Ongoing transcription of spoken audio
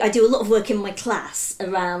I do a lot of work in my class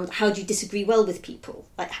around how do you disagree well with people?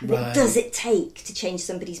 Like, what does it take to change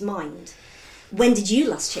somebody's mind? When did you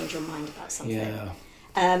last change your mind about something? Yeah.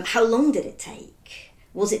 How long did it take?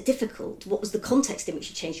 Was it difficult? What was the context in which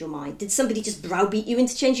you changed your mind? Did somebody just browbeat you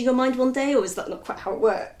into changing your mind one day, or is that not quite how it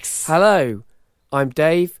works? Hello, I'm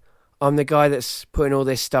Dave. I'm the guy that's putting all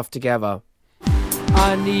this stuff together.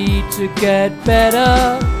 I need to get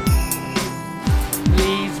better.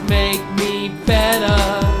 Please make me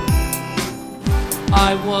better.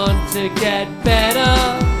 I want to get better,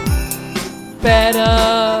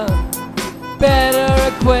 better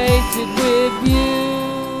acquainted with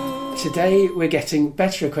you. Today we're getting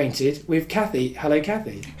better acquainted with Kathy. Hello,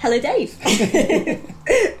 Kathy. Hello, Dave.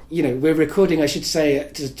 You know, we're recording, I should say,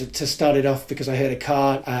 to start it off, because I heard a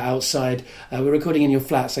car outside. We're recording in your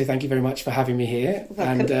flat, so thank you very much for having me here.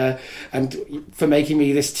 Welcome. And for making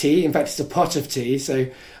me this tea. In fact, it's a pot of tea, so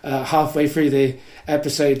halfway through the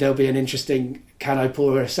episode there'll be an interesting can I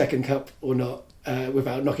pour a second cup or not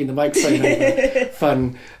without knocking the microphone over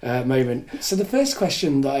fun moment. So the first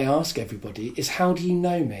question that I ask everybody is, how do you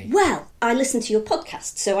know me? Well, I listen to your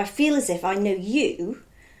podcast, so I feel as if I know you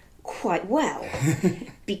quite well,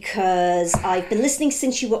 because I've been listening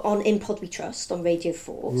since you were on In Pod We Trust on Radio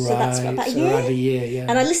 4, so that's about a year. Around a year, yeah.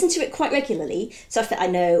 And I listen to it quite regularly, so I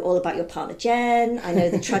know all about your partner Jen, I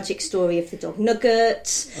know the tragic story of the dog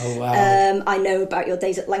Nugget, oh, wow. I know about your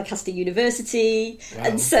days at Lancaster University, wow.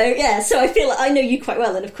 And so I feel like I know you quite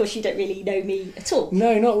well, and of course you don't really know me at all.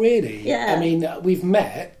 No, not really. Yeah. I mean, we've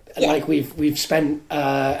met. Yeah. Like we've spent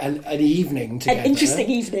an evening together. An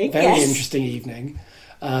interesting evening. Very yes. interesting evening.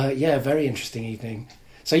 Very interesting evening.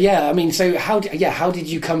 So yeah, I mean, so how did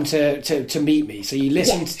you come to meet me? So you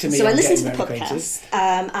listened to me. So I listened to the podcast,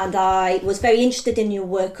 and I was very interested in your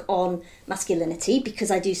work on masculinity,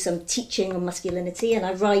 because I do some teaching on masculinity, and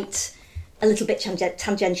I write a little bit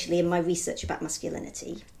tangentially in my research about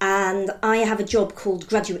masculinity. And I have a job called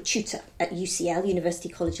graduate tutor at UCL, University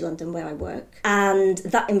College London, where I work, and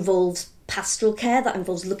that involves pastoral care. That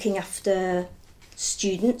involves looking after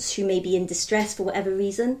students who may be in distress for whatever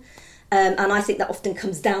reason, and I think that often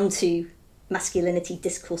comes down to masculinity,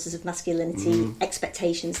 discourses of masculinity,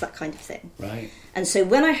 expectations, that kind of thing. Right. And so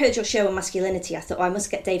when I heard your show on masculinity, I thought, I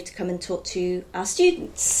must get Dave to come and talk to our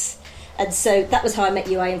students. And so that was how I met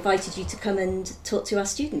you. I invited you to come and talk to our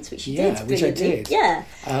students, which you did. Yeah, which I did. Yeah.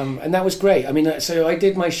 And that was great. I mean, so I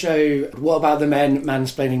did my show, What About the Men?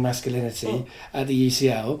 Mansplaining Masculinity, at the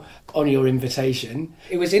UCL, on your invitation.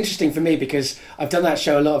 It was interesting for me because I've done that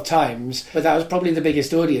show a lot of times, but that was probably the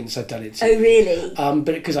biggest audience I've done it to. Oh, really? But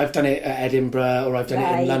because I've done it at Edinburgh, or I've done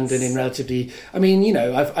it in London in relatively... I mean, you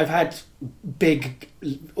know, I've had big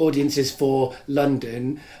audiences for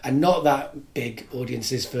London and not that big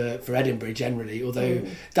audiences for Edinburgh generally, although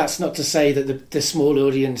that's not to say that the small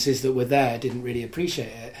audiences that were there didn't really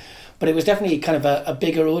appreciate it. But it was definitely kind of a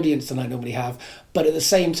bigger audience than I normally have, but at the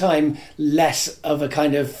same time less of a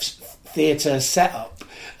kind of theatre setup.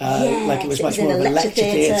 Like it was much more of a lecture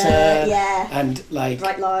theatre, and like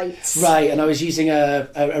bright lights. Right, and I was using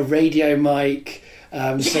a radio mic.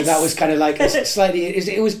 So that was kind of like slightly...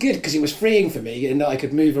 It was good because it was freeing for me, and that I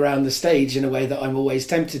could move around the stage in a way that I'm always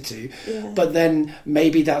tempted to. Yeah. But then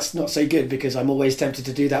maybe that's not so good because I'm always tempted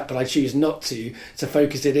to do that, but I choose not to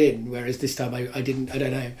focus it in. Whereas this time I didn't. I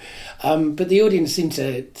don't know. But the audience seemed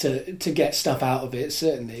to get stuff out of it.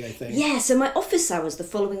 Certainly, I think. Yeah. So my office hours the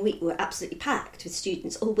following week were absolutely packed with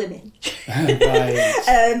students, all women.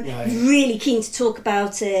 Right. Really keen to talk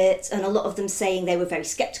about it, and a lot of them saying they were very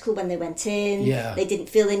sceptical when they went in. Yeah. They didn't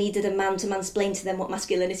feel they needed a man to mansplain to them what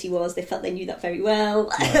masculinity was. They felt they knew that very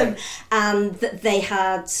well. Right. And that they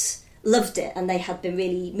had loved it, and they had been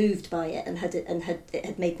really moved by it, and it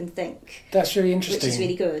had made them think. That's really interesting. Which is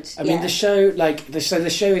really good. I mean, the show, the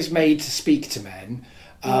show is made to speak to men,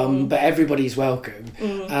 but everybody's welcome.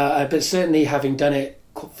 But certainly, having done it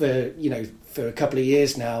for a couple of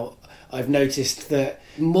years now, I've noticed that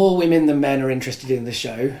more women than men are interested in the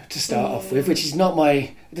show to start off with, which is not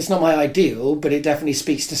my ideal, but it definitely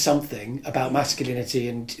speaks to something about masculinity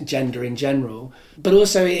and gender in general. But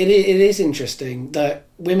also it is interesting that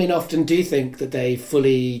women often do think that they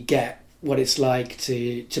fully get what it's like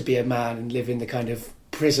to be a man and live in the kind of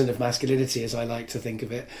prison of masculinity, as I like to think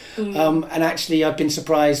of it. And actually I've been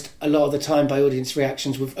surprised a lot of the time by audience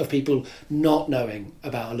reactions of people not knowing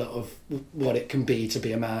about a lot of what it can be to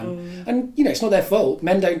be a man. And you know, it's not their fault.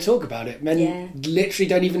 Men don't talk about it. Men literally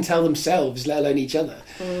don't even tell themselves, let alone each other.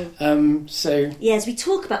 As we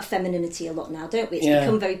talk about femininity a lot now, don't we? It's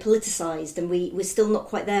become very politicised, and we're still not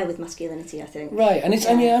quite there with masculinity, I think. Right, and it's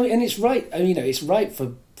and it's right. I mean, you know, it's right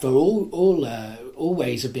for for all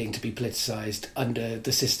ways of being to be politicised under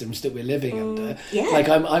the systems that we're living under. Yeah. Like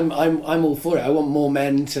I'm all for it. I want more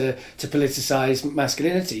men to politicise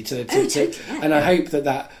masculinity, Totally, yeah. and I hope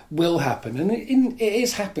that will happen, and it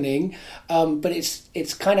is happening. But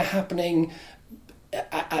it's kind of happening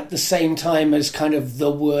at the same time as kind of the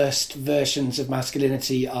worst versions of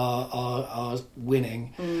masculinity are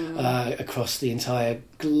winning across the entire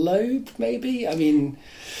globe, maybe. I mean,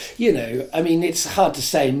 it's hard to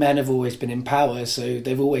say. Men have always been in power, so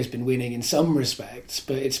they've always been winning in some respects,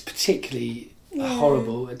 but it's particularly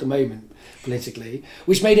horrible at the moment politically,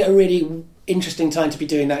 which made it a really interesting time to be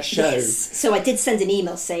doing that show. Yes. So I did send an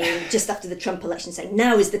email saying, just after the Trump election, saying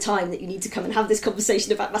now is the time that you need to come and have this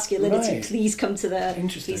conversation about masculinity. Right. Please come to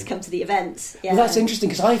the event. Yeah. Well, that's interesting,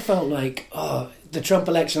 because I felt like the Trump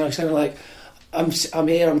election, I was kind of like, I'm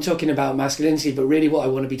here, I'm talking about masculinity, but really what I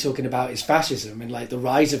want to be talking about is fascism and like the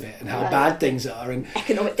rise of it and how bad things are and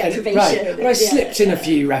economic deprivation. Right, but I slipped in a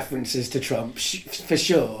few references to Trump for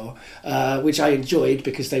sure, which I enjoyed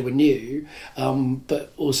because they were new,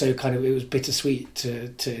 but also kind of it was bittersweet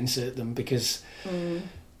to insert them because.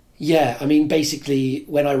 Yeah, I mean, basically,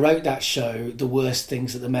 when I wrote that show, the worst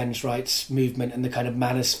things that the men's rights movement and the kind of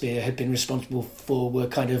manosphere had been responsible for were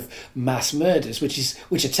kind of mass murders, which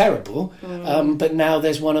are terrible. But now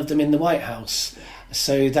there's one of them in the White House,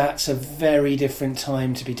 so that's a very different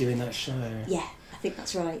time to be doing that show. Yeah, I think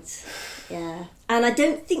that's right. Yeah, and I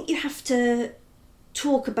don't think you have to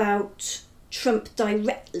talk about Trump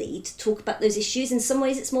directly to talk about those issues. In some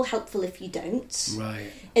ways, it's more helpful if you don't.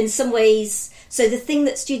 Right. In some ways, so the thing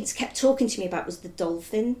that students kept talking to me about was the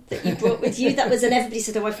dolphin that you brought with you. That was, and everybody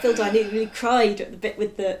said, "Oh, I feel I nearly cried at the bit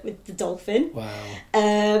with the dolphin." Wow.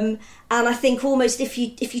 And I think almost if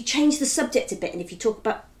you change the subject a bit and if you talk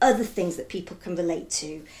about other things that people can relate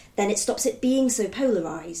to, then it stops it being so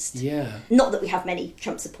polarised. Yeah. Not that we have many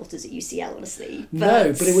Trump supporters at UCL, honestly.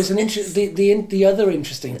 No, but it was an the other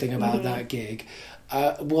interesting thing about that gig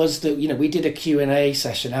was that we did a Q&A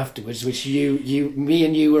session afterwards, which me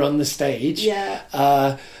and you were on the stage.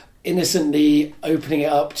 Yeah. Innocently opening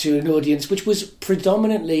it up to an audience which was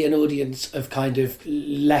predominantly an audience of kind of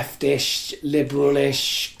leftish,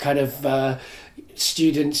 liberalish kind of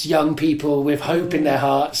students, young people with hope in their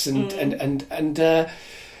hearts, and the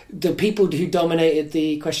people who dominated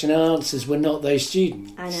the question and answers were not those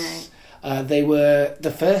students. I know. They were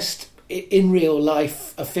the first in real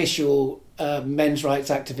life official men's rights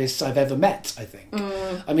activists I've ever met, I think.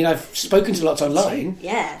 I mean, I've spoken to lots online.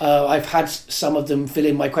 Yeah. I've had some of them fill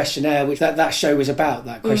in my questionnaire, which that show was about,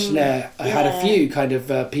 that questionnaire. I had a few kind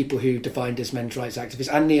of people who defined as men's rights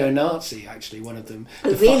activists, and neo-Nazi, actually, one of them.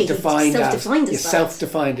 Really?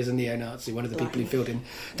 Self-defined as a neo-Nazi, one of the people who filled in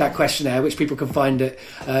that questionnaire, which people can find at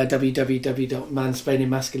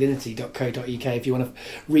www.mansplainingmasculinity.co.uk if you want to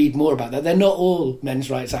read more about that. They're not all men's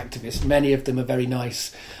rights activists. Many of them are very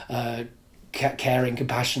nice, caring,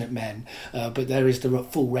 compassionate men, but there is the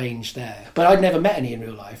full range there. But I'd never met any in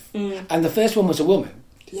real life, and the first one was a woman.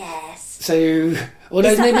 Yes. So,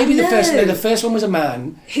 the first one was a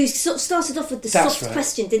man who sort of started off with the soft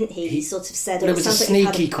question, didn't he? He sort of said, "Well, it was a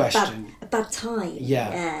sneaky question, a bad time."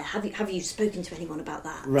 Yeah. Have you spoken to anyone about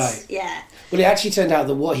that? Right. Yeah. Well, it actually turned out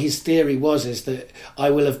that what his theory is that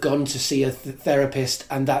I will have gone to see a therapist,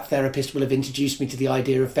 and that therapist will have introduced me to the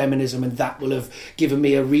idea of feminism, and that will have given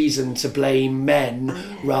me a reason to blame men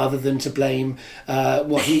rather than to blame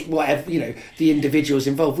the individuals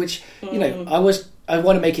involved. Which I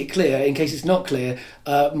want to make it clear, in case it's not clear,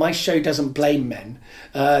 my show doesn't blame men.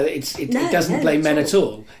 It doesn't blame men at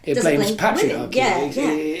all. It blames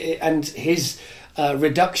patriarchy. And his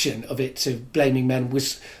reduction of it to blaming men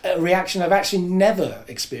was a reaction I've actually never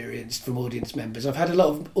experienced from audience members. I've had a lot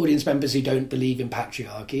of audience members who don't believe in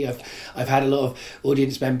patriarchy. I've had a lot of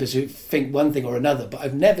audience members who think one thing or another, but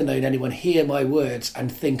I've never known anyone hear my words and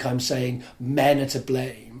think I'm saying men are to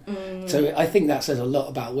blame. So I think that says a lot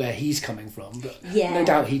about where he's coming from, but no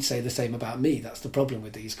doubt he'd say the same about me. That's the problem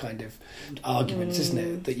with these kind of arguments, isn't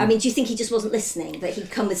it? Do you think he just wasn't listening, that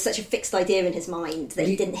he'd come with such a fixed idea in his mind that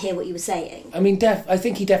he didn't hear what you were saying? I mean, I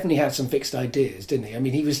think he definitely had some fixed ideas, didn't he? I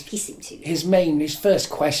mean, he seemed to. His first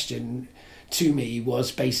question to me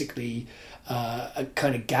was basically a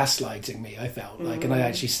kind of gaslighting me, I felt like, and I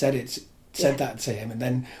actually said it said that to him, and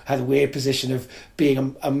then had a weird position of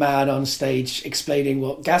being a man on stage explaining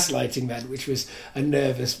what gaslighting meant, which was a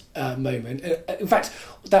nervous moment. In fact,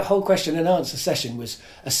 that whole question and answer session was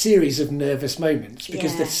a series of nervous moments,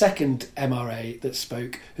 because the second MRA that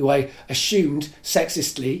spoke, who I assumed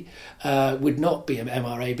sexistly would not be an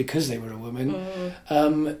MRA because they were a woman,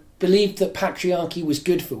 believed that patriarchy was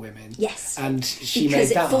good for women. Yes. And she because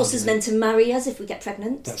made that it forces argument. men to marry us if we get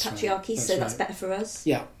pregnant. That's patriarchy, right. so that's better for us.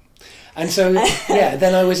 Yeah. And so,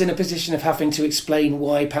 then I was in a position of having to explain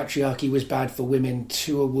why patriarchy was bad for women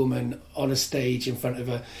to a woman on a stage in front of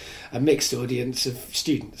a mixed audience of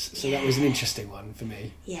students. So that was an interesting one for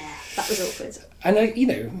me. Yeah, that was awkward. And,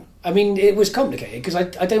 it was complicated because I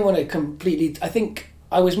don't want to completely... I think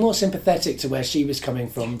I was more sympathetic to where she was coming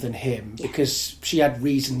from than him, because she had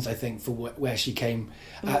reasons, I think, for where she came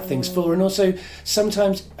at things for. And also,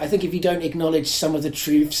 sometimes, I think if you don't acknowledge some of the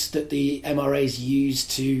truths that the MRAs use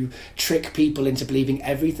to trick people into believing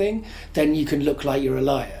everything, then you can look like you're a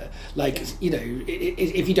liar. Like,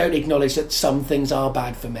 if you don't acknowledge that some things are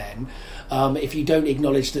bad for men, if you don't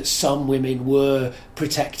acknowledge that some women were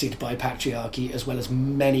protected by patriarchy as well as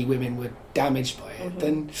many women were damaged by it,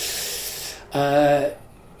 then...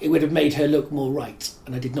 it would have made her look more right,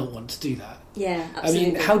 and I did not want to do that. Yeah, absolutely.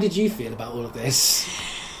 I mean, how did you feel about all of this?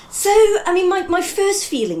 So, I mean, my first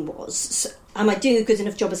feeling was, am I doing a good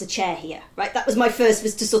enough job as a chair here? Right, that was my first,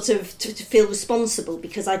 was to sort of to feel responsible,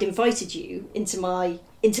 because I'd invited you into my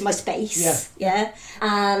space,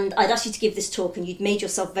 and I'd asked you to give this talk, and you'd made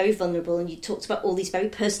yourself very vulnerable, and you talked about all these very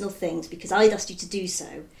personal things because I'd asked you to do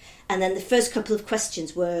so, and then the first couple of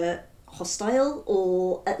questions were hostile,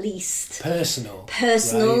 or at least personal,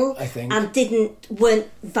 right, I think, and weren't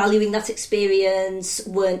valuing that experience,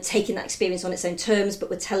 weren't taking that experience on its own terms, but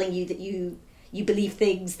were telling you that you believe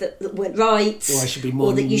things that weren't right, or I should be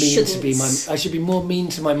more I should be more mean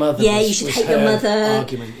to my mother. Yeah, you should hate your mother.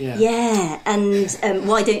 Argument, and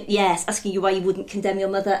asking you why you wouldn't condemn your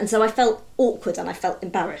mother, and so I felt awkward and I felt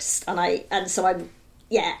embarrassed, I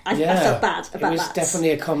felt bad about that. It was definitely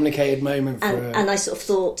a complicated moment for her. And I sort of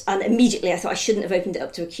thought, and immediately I thought I shouldn't have opened it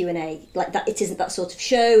up to a Q&A. Like, that, it isn't that sort of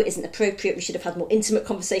show, it isn't appropriate, we should have had more intimate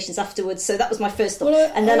conversations afterwards. So that was my first thought.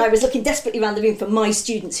 Then I was looking desperately around the room for my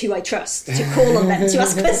students who I trust, to call on them to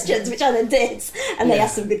ask questions, which I then did. And they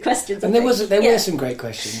asked some good questions. And there were some great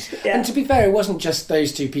questions. Yeah. And to be fair, it wasn't just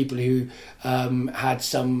those two people who had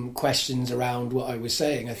some questions around what I was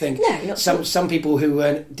saying. I think some people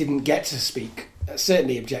who didn't get to speak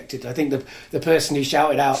certainly objected. I think the person who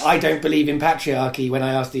shouted out, "I don't believe in patriarchy," when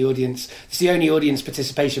I asked the audience, it's the only audience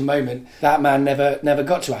participation moment, that man never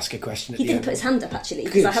got to ask a question. He didn't put his hand up, actually,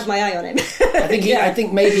 because I had my eye on him. I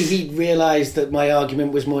think maybe he realised that my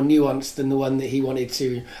argument was more nuanced than the one that he wanted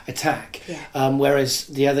to attack. Yeah. Whereas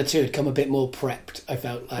the other two had come a bit more prepped, I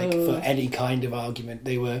felt like, for any kind of argument.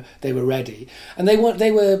 They were ready, and they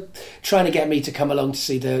were trying to get me to come along to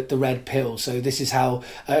see the Red Pill. So this is how,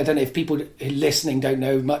 I don't know if people listening don't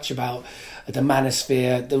know much about the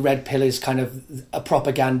manosphere. The Red Pill is kind of a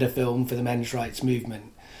propaganda film for the men's rights movement.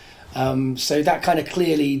 So that kind of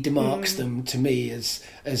clearly demarks them to me as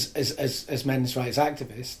men's rights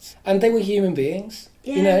activists. And they were human beings.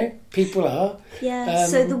 Yeah. People are. Yeah.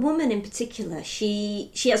 So the woman in particular, she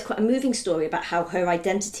has quite a moving story about how her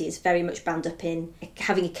identity is very much bound up in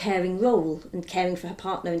having a caring role and caring for her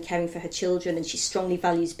partner and caring for her children, and she strongly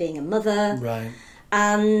values being a mother. Right.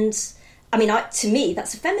 And I mean, to me,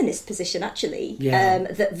 that's a feminist position, actually.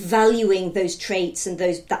 That valuing those traits and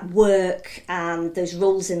that work and those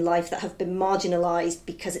roles in life that have been marginalised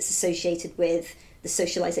because it's associated with the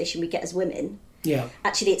socialisation we get as women. Yeah.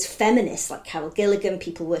 Actually, it's feminists like Carol Gilligan,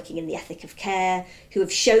 people working in the ethic of care, who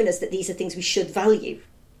have shown us that these are things we should value,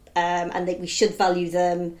 and that we should value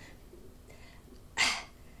them.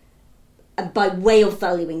 And by way of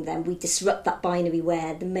valuing them, we disrupt that binary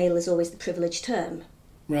where the male is always the privileged term.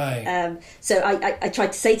 Right. So I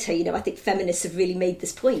tried to say to her, I think feminists have really made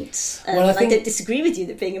this point. I don't disagree with you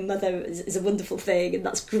that being a mother is a wonderful thing, and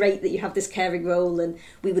that's great that you have this caring role, and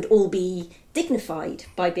we would all be dignified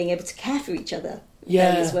by being able to care for each other in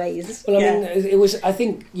various ways. Well, I mean, it was. I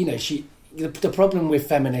think the problem with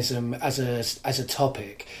feminism as a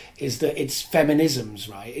topic is that it's feminisms,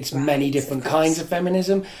 right? It's many different kinds of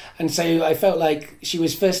feminism. And so I felt like she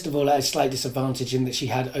was, first of all, at a slight disadvantage in that she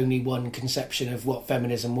had only one conception of what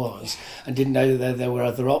feminism was and didn't know that there were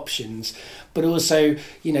other options. But also,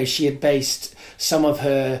 she had based some of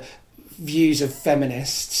her views of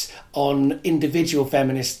feminists on individual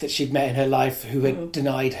feminists that she'd met in her life who had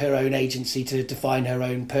denied her own agency to define her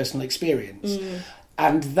own personal experience.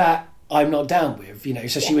 And that I'm not down with, you know.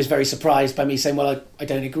 So she was very surprised by me saying, well, I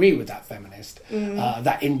don't agree with that feminist,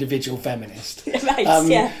 that individual feminist. Right,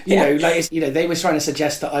 You know, like, you know, they were trying to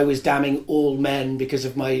suggest that I was damning all men because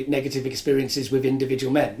of my negative experiences with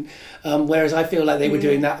individual men, whereas I feel like they were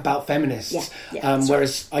doing that about feminists,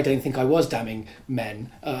 whereas I don't think I was damning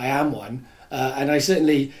men. I am one, and I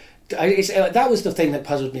certainly... that was the thing that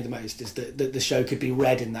puzzled me the most, is that the show could be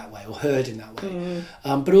read in that way or heard in that way.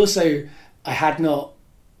 But also, I had not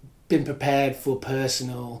been prepared for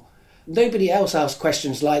personal... Nobody else asked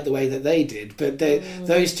questions like the way that they did, but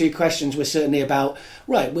those two questions were certainly about,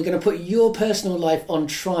 right, we're going to put your personal life on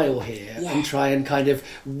trial here and try and kind of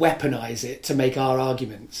weaponise it to make our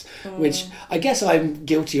arguments, which I guess I'm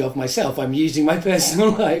guilty of myself. I'm using my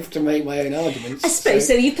personal life to make my own arguments. I suppose,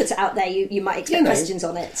 so you put it out there, you might expect questions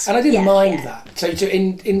on it. And I didn't mind that. So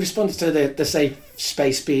in response to the safe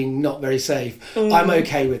space being not very safe, I'm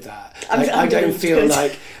okay with that. I don't feel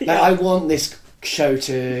like I want this show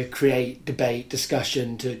to create debate,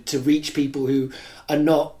 discussion, to reach people who are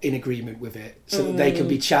not in agreement with it, so that they can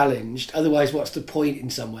be challenged. Otherwise, what's the point in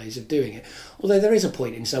some ways of doing it? Although there is a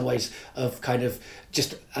point in some ways of kind of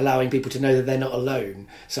just allowing people to know that they're not alone.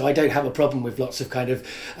 So I don't have a problem with lots of kind of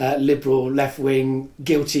liberal, left-wing,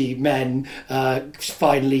 guilty men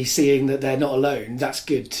finally seeing that they're not alone. That's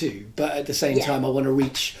good too. But at the same time, I want to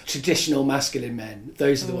reach traditional masculine men.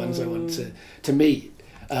 Those are the ones I want to meet.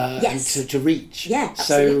 And to reach. Yeah,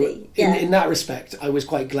 absolutely. So in that respect, I was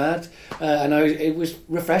quite glad, and it was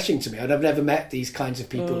refreshing to me. I've never met these kinds of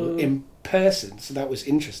people in person, so that was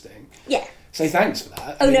interesting. Yeah. So thanks for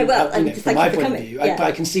that. Oh, no, well, from thank my you for point coming. of view,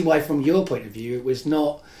 I can see why from your point of view it was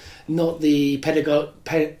not the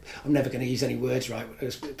I'm never going to use any words right,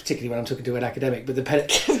 particularly when I'm talking to an academic, but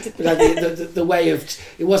the way of...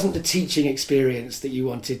 It wasn't the teaching experience that you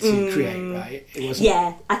wanted to create, right? It wasn't.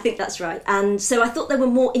 Yeah, I think that's right. And so I thought there were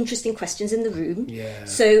more interesting questions in the room. Yeah.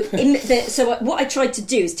 So what I tried to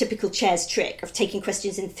do is typical Chair's trick of taking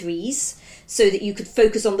questions in threes, so that you could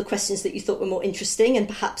focus on the questions that you thought were more interesting and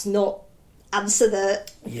perhaps not answer the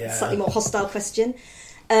slightly more hostile question.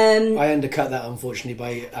 I undercut that, unfortunately,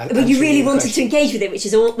 by... But you really wanted to engage with it, which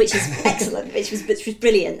is excellent, which was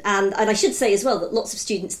brilliant. And I should say as well that lots of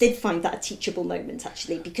students did find that a teachable moment,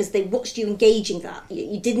 actually, because they watched you engaging that.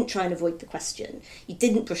 You didn't try and avoid the question. You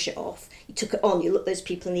didn't brush it off. You took it on. You looked those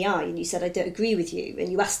people in the eye and you said, I don't agree with you. And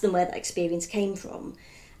you asked them where that experience came from.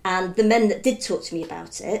 And the men that did talk to me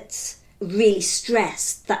about it really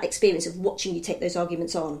stressed that experience of watching you take those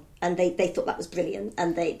arguments on, and they thought that was brilliant,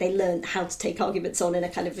 and they learned how to take arguments on in a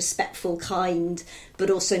kind of respectful, kind,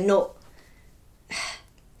 but also not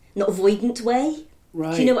avoidant way.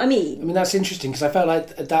 Right. Do you know what I mean? I mean, that's interesting, because I felt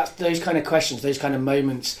like those kind of questions, those kind of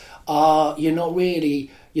moments you're not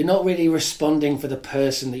really responding for the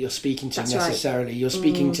person that you're speaking to. That's necessarily. Right. You're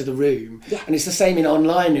speaking to the room. Yeah. And it's the same in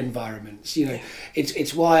online environments. You know,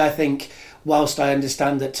 it's why I think, whilst I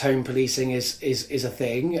understand that tone policing is a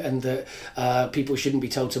thing, and that people shouldn't be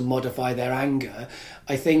told to modify their anger,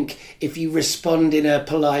 I think if you respond in a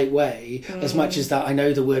polite way, as much as that, I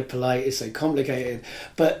know the word polite is so complicated,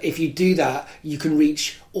 but if you do that, you can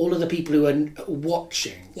reach all of the people who are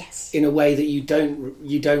watching in a way that you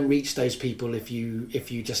don't reach those people if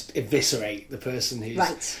you just eviscerate the person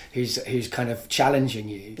who's kind of challenging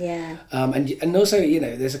you. Yeah. And also, you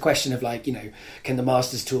know, there's a question of, like, you know, can the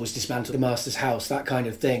master's tools dismantle the master's house, that kind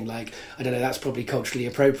of thing. Like, I don't know, that's probably culturally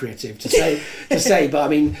appropriative to say, but I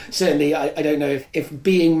mean, certainly I don't know if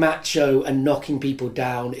being macho and knocking people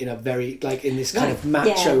down in a very, like, in this kind of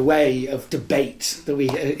macho way of debate that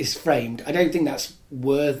is framed, I don't think that's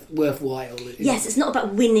worthwhile. Yes, it's not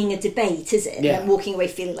about winning a debate, is it? And walking away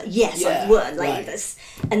feeling like, yes, I've won, like this.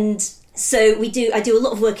 And so I do a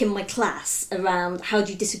lot of work in my class around how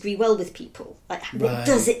do you disagree well with people? Like, what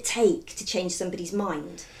does it take to change somebody's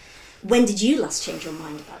mind? When did you last change your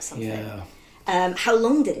mind about something? Yeah. How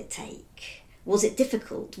long did it take? Was it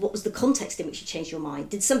difficult? What was the context in which you changed your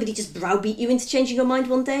mind? Did somebody just browbeat you into changing your mind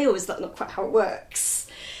one day, or is that not quite how it works?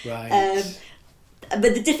 Right.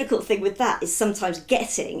 But the difficult thing with that is sometimes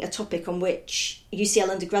getting a topic on which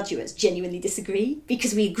UCL undergraduates genuinely disagree,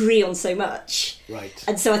 because we agree on so much. Right.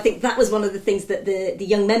 And so I think that was one of the things that the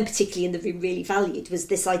young men, particularly in the room, really valued, was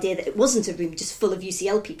this idea that it wasn't a room just full of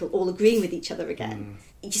UCL people all agreeing with each other again.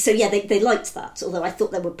 So yeah, they liked that, although I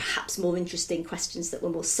thought there were perhaps more interesting questions that were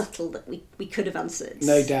more subtle that we could have answered.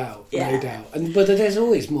 No doubt. But there's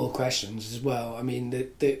always more questions as well. I mean,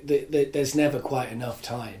 there's never quite enough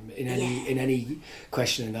time in any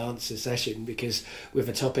question and answer session, because with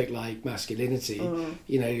a topic like masculinity,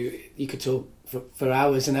 you know, you could talk for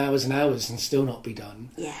hours and hours and hours and still not be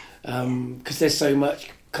done. Because there's so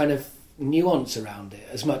much kind of nuance around it,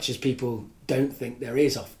 as much as people don't think there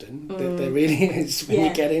is often. There really is when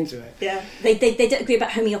you get into it. Yeah, they don't agree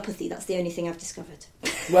about homeopathy. That's the only thing I've discovered.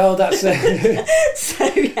 Well, that's so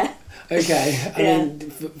yeah. Okay, I mean,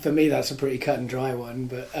 for me that's a pretty cut and dry one,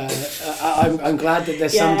 but I'm glad that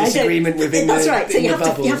there's some disagreement within that's the right. So in the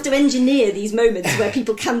bubble. You have to engineer these moments where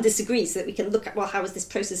people can disagree, so that we can look at, well, how is this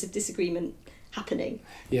process of disagreement happening?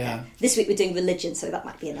 Yeah. This week we're doing religion, so that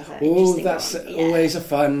might be another Oh, interesting that's one. always a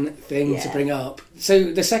fun thing to bring up.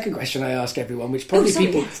 So the second question I ask everyone, which probably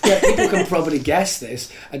people can probably guess this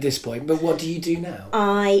at this point, but what do you do now?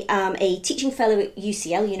 I am a teaching fellow at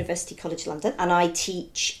UCL, University College London, and I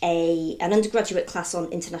teach an undergraduate class on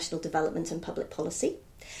international development and public policy.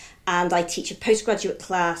 And I teach a postgraduate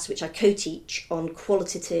class, which I co-teach, on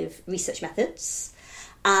qualitative research methods.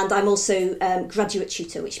 And I'm also graduate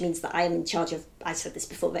tutor, which means that I am in charge of, I said this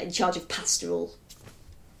before, but in charge of pastoral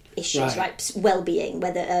issues, right? Well-being,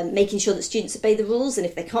 whether making sure that students obey the rules, and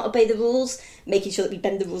if they can't obey the rules, making sure that we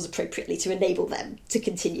bend the rules appropriately to enable them to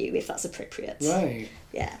continue if that's appropriate. Right.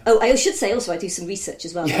 Yeah. Oh, I should say also I do some research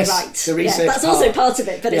as well. Yes, right. the research that's part. also part of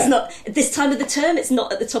it, but it's not, at this time of the term, it's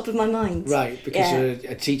not at the top of my mind. Right, because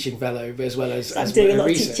you're a teaching fellow as well as, I'm doing a lot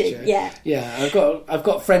researcher. of teaching, yeah. Yeah, I've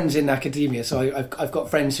got friends in academia, so I've got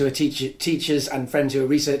friends who are teachers and friends who are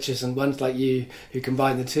researchers, and ones like you who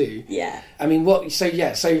combine the two. Yeah. I mean, why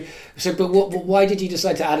did you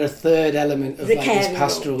decide to add a third element of The like this caring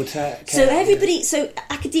pastoral role. care? So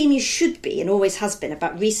academia should be, and always has been,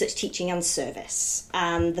 about research, teaching and service,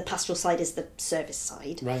 and the pastoral side is the service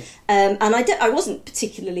side. Right. And I wasn't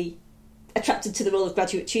particularly attracted to the role of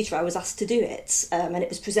graduate tutor. I was asked to do it, and it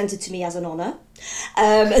was presented to me as an honour,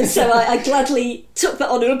 and so I gladly took that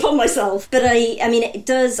honour upon myself. But I mean,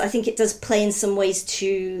 I think it does play in some ways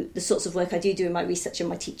to the sorts of work I do in my research and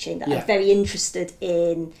my teaching, that I'm very interested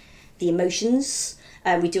in the emotions.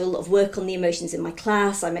 We do a lot of work on the emotions in my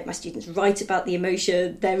class. I make my students write about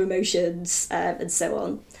their emotions, and so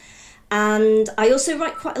on. And I also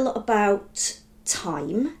write quite a lot about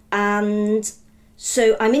time. And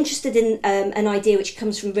so I'm interested in an idea which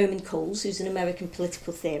comes from Roman Coles, who's an American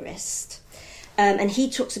political theorist. And he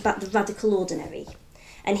talks about the radical ordinary.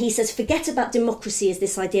 And he says, forget about democracy as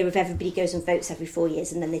this idea of everybody goes and votes every 4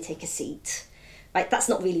 years and then they take a seat. Right, that's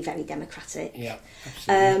not really very democratic. Yeah,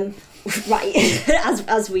 absolutely. Right,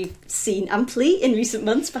 as we've seen amply in recent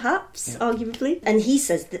months, perhaps, arguably. And he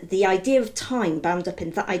says that the idea of time bound up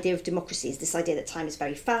in that idea of democracy is this idea that time is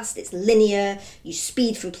very fast, it's linear, you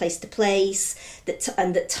speed from place to place,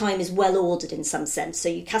 and that time is well ordered in some sense. So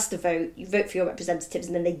you cast a vote, you vote for your representatives,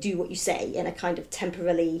 and then they do what you say in a kind of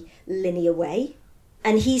temporally linear way.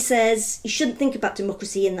 And he says you shouldn't think about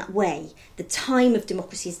democracy in that way. The time of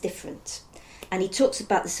democracy is different. And he talks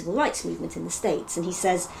about the civil rights movement in the States, and he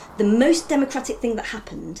says the most democratic thing that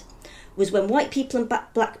happened was when white people and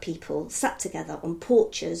black people sat together on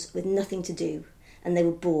porches with nothing to do, and they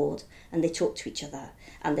were bored, and they talked to each other,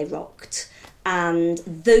 and they rocked. And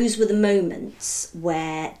those were the moments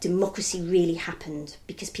where democracy really happened,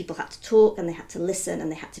 because people had to talk, and they had to listen, and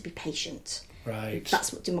they had to be patient. Right.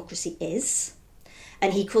 That's what democracy is.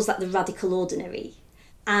 And he calls that the radical ordinary.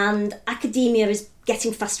 And academia is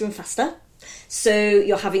getting faster and faster. So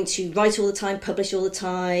you're having to write all the time, publish all the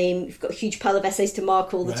time, you've got a huge pile of essays to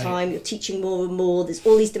mark all the time, you're teaching more and more, there's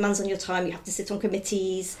all these demands on your time, you have to sit on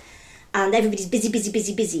committees, and everybody's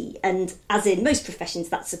busy. And as in most professions,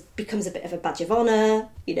 that becomes a bit of a badge of honour.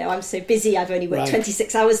 You know, I'm so busy, I've only worked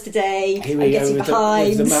 26 hours today, I'm getting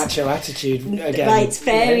behind. The macho attitude again. Right,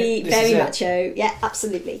 very macho. Yeah,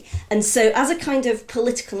 absolutely. And so as a kind of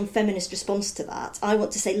political and feminist response to that, I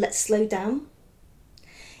want to say, let's slow down.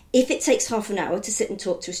 If it takes half an hour to sit and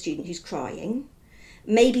talk to a student who's crying,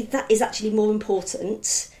 maybe that is actually more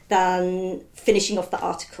important than finishing off the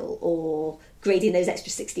article or grading those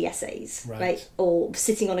extra 60 essays, right? Or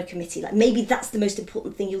sitting on a committee. Like, maybe that's the most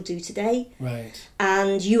important thing you'll do today. Right.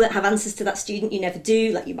 And you won't have answers to that student, you never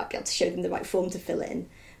do. Like, you might be able to show them the right form to fill in.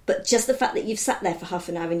 But just the fact that you've sat there for half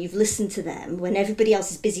an hour and you've listened to them when everybody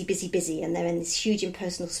else is busy, and they're in this huge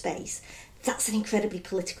impersonal space, that's an incredibly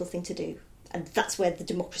political thing to do. And that's where the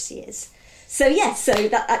democracy is. So so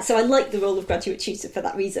I like the role of graduate tutor for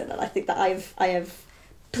that reason, and I think that I have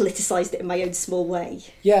politicised it in my own small way.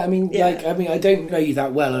 Yeah, I mean, I don't know you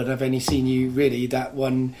that well, and I've only seen you really that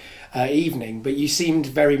one evening, but you seemed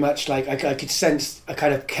very much like I could sense a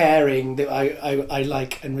kind of caring that I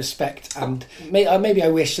like and respect, and maybe I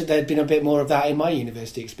wish that there'd been a bit more of that in my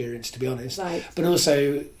university experience, to be honest. Right. But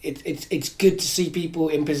also, it's good to see people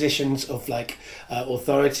in positions of like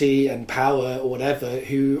authority and power or whatever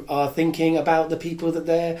who are thinking about the people that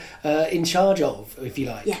they're in charge of, if you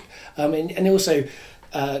like. Yeah. And also,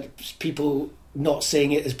 people not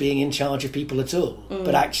seeing it as being in charge of people at all,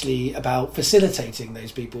 but actually about facilitating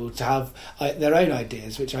those people to have their own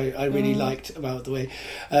ideas, which I really liked about the way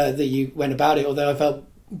that you went about it, although I felt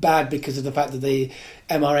bad because of the fact that the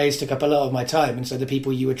MRAs took up a lot of my time, and so the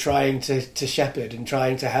people you were trying to shepherd and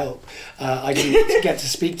trying to help, I didn't get to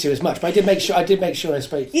speak to as much. But I did make sure I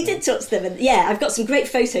spoke to You them. did talk to them, and yeah, I've got some great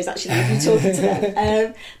photos actually of you talking to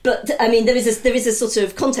them. But I mean, there is a sort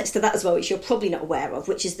of context to that as well, which you're probably not aware of,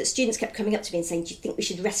 which is that students kept coming up to me and saying, "Do you think we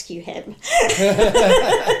should rescue him?"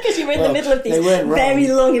 Because you were in the middle of these very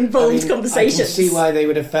long, involved conversations. I can see why they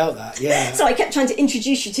would have felt that. Yeah. So I kept trying to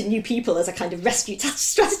introduce you to new people as a kind of rescue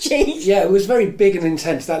strategy. Yeah, it was very big and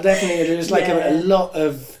intense. That definitely, there was like a lot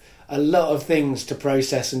of things to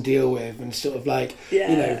process and deal with, and sort of like, you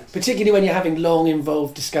know, particularly when you're having long,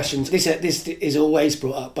 involved discussions. This is always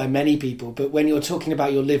brought up by many people, but when you're talking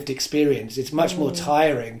about your lived experience, it's much more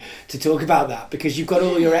tiring to talk about that, because you've got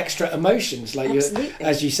all your extra emotions, like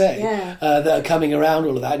as you say, that are coming around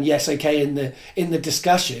all of that. And yes, okay, in the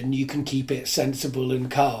discussion, you can keep it sensible and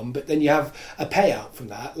calm, but then you have a payout from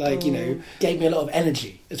that. Like, you know, gave me a lot of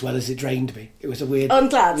energy as well as it drained me. It was a weird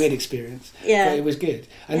experience. Yeah, but it was good.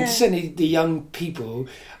 And certainly the young people,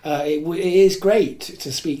 it is great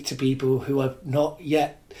to speak to people who are not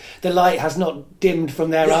yet, the light has not dimmed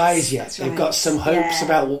from their eyes yet. They've got some hopes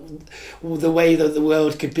about the way that the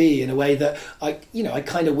world could be, in a way that I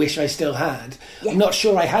kind of wish I still had. I'm not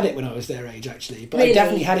sure I had it when I was their age, actually, but I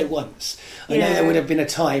definitely had it once. I know there would have been a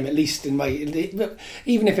time, at least in my,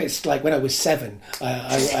 even if it's like when I was 7,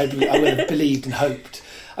 I would have believed and hoped.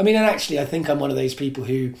 I mean, and actually, I think I'm one of those people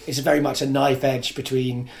who is very much a knife edge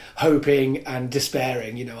between hoping and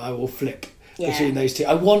despairing. You know, I will flip between those two.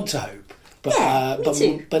 I want to hope,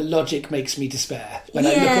 but logic makes me despair. When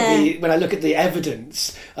I look at the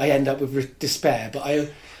evidence, I end up with despair. But I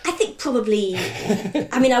think probably.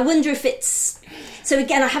 I mean, I wonder if it's. So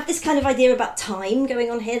again, I have this kind of idea about time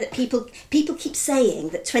going on here, that people keep saying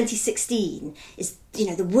that 2016 is, you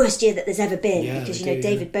know, the worst year that there's ever been, because, you know,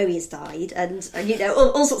 David Bowie has died, and you know,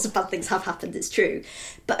 all sorts of bad things have happened, it's true.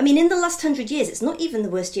 But I mean, in the last 100 years, it's not even the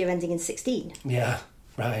worst year ending in 16. Yeah,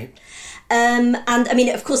 right. And I mean,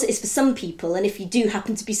 of course it is for some people, and if you do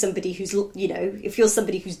happen to be somebody who's, you know, if you're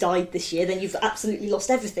somebody who's died this year, then you've absolutely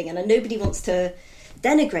lost everything, and nobody wants to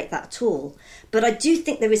denigrate that at all. But I do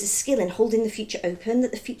think there is a skill in holding the future open,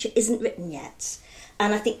 that the future isn't written yet.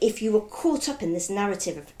 And I think if you were caught up in this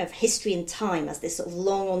narrative of history and time as this sort of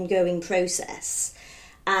long ongoing process,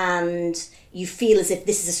 and you feel as if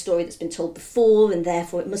this is a story that's been told before, and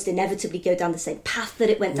therefore it must inevitably go down the same path that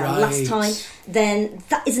it went down last time, then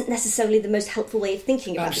that isn't necessarily the most helpful way of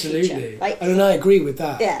thinking about the future. Right? And I agree with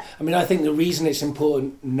that. Yeah. I mean, I think the reason it's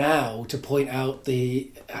important now to point out the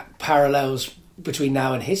parallels between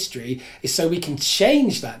now and history is so we can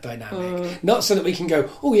change that dynamic, not so that we can go,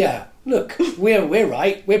 oh yeah, look, we're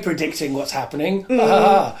right, we're predicting what's happening,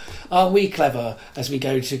 aren't we clever, as we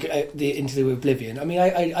go to into the oblivion. I mean,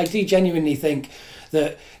 I do genuinely think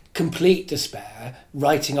that complete despair,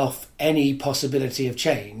 writing off any possibility of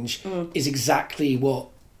change, is exactly what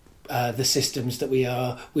the systems that we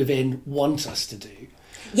are within want us to do.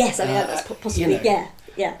 Yes, I mean, that's possibly, you know,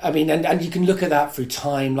 yeah. I mean, and you can look at that through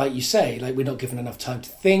time, like you say, like we're not given enough time to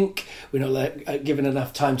think, we're not given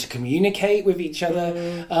enough time to communicate with each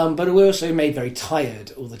other, but we're also made very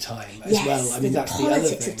tired all the time as well. I mean, that's the other thing. The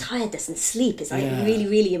politics of tiredness and sleep is like really,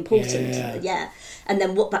 really important. And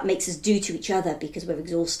then what that makes us do to each other, because we're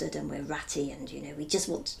exhausted and we're ratty, and you know, we just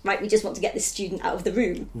want to get this student out of the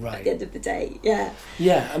room at the end of the day.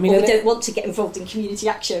 I mean, or we don't want to get involved in community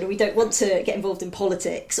action, or we don't want to get involved in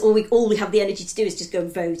politics, or all we have the energy to do is just go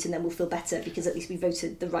and vote, and then we'll feel better because at least we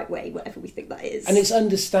voted the right way, whatever we think that is. And it's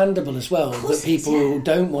understandable as well that people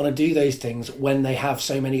don't want to do those things when they have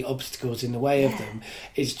so many obstacles in the way of them.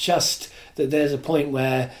 It's just that there's a point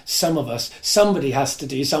where somebody has to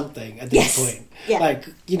do something at this point. Like,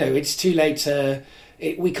 you know, it's too late to...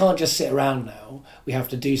 we can't just sit around now. We have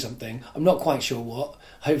to do something. I'm not quite sure what.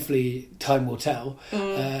 Hopefully time will tell. I'm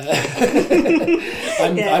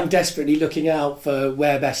desperately looking out for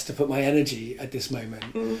where best to put my energy at this moment,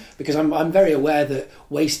 because I'm very aware that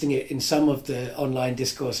wasting it in some of the online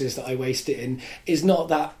discourses that I waste it in is not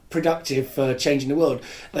that productive for changing the world.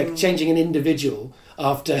 Like changing an individual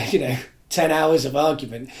after, you know, 10 hours of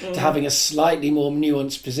argument to having a slightly more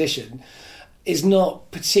nuanced position is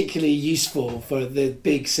not particularly useful for the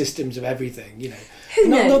big systems of everything, you know. Who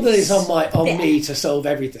knows? Not that it's on me to solve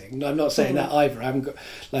everything. I'm not saying that either. I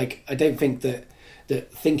don't think that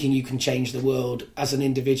that thinking you can change the world as an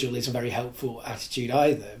individual is a very helpful attitude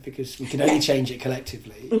either, because we can only change it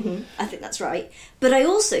collectively. Mm-hmm. I think that's right. But I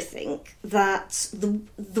also think that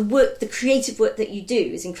the creative work that you do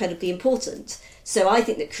is incredibly important. So I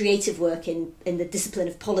think that creative work in the discipline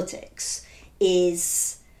of politics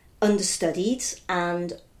is understudied,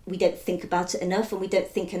 and we don't think about it enough, and we don't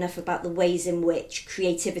think enough about the ways in which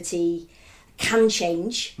creativity can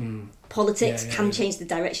change politics, can change the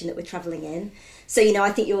direction that we're travelling in. So,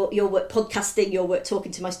 I think your work podcasting, your work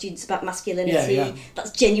talking to my students about masculinity,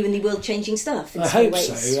 that's genuinely world-changing stuff. I hope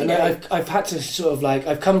so. And I've had to sort of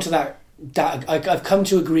I've come to I've come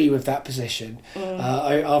to agree with that position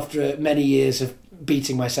after many years of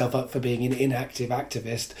beating myself up for being an inactive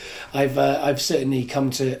activist. I've certainly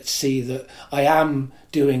come to see that I am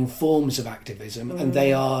doing forms of activism, and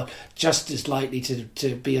they are just as likely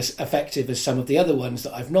to be as effective as some of the other ones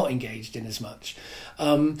that I've not engaged in as much.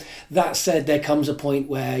 That said, there comes a point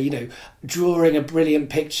where, drawing a brilliant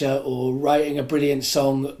picture or writing a brilliant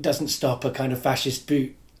song doesn't stop a kind of fascist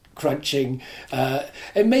boot crunching,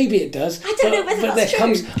 and maybe it does. I don't know whether that's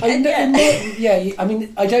true. I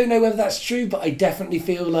mean, I don't know whether that's true, but I definitely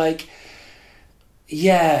feel like,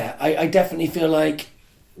 I definitely feel like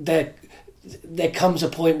there comes a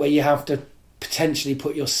point where you have to potentially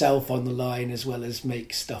put yourself on the line as well as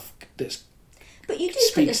make stuff that's. But you do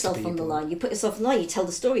put yourself on the line. You put yourself on the line. You tell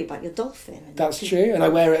the story about your dolphin. That's true, and I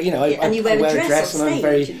wear it. I wear a dress, and I'm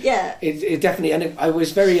very. Yeah. It definitely, and I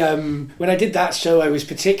was very. When I did that show, I was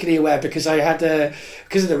particularly aware because I had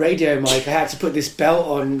because of the radio mic, I had to put this belt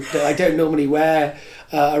on that I don't normally wear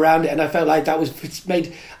around it, and I felt like that was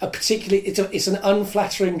made a particularly. It's an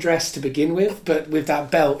unflattering dress to begin with, but with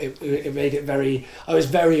that belt, it made it very. I was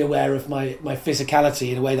very aware of my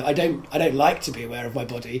physicality in a way that I don't like to be aware of my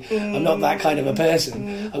body. I'm not that kind of a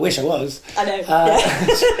person. I wish I was. I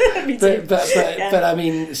know. Me too. But I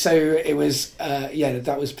mean, so it was.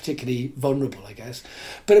 That was particularly vulnerable, I guess.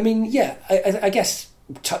 But I mean, I guess.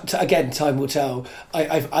 Again, time will tell.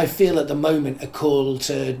 I feel at the moment a call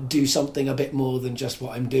to do something a bit more than just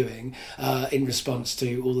what I'm doing in response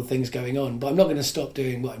to all the things going on. But I'm not going to stop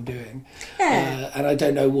doing what I'm doing. Yeah. And I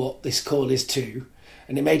don't know what this call is to.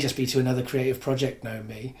 And it may just be to another creative project, knowing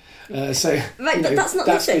me. But that's not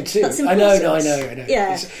that's good too. That's I know.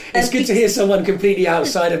 Yeah. It's good to hear someone completely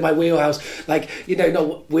outside of my wheelhouse.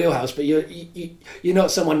 Not wheelhouse, but you're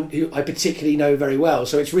not someone who I particularly know very well.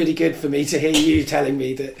 So it's really good for me to hear you telling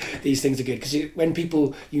me that these things are good. Because when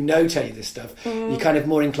people tell you this stuff, you're kind of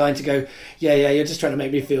more inclined to go, you're just trying to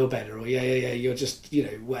make me feel better, or you're just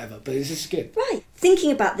whatever. But this is good. Right.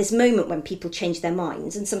 Thinking about this moment when people change their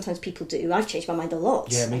minds, and sometimes people do. I've changed my mind a lot.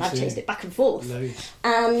 Yeah, me and I've too. changed it back and forth. Loads.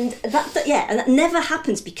 And that never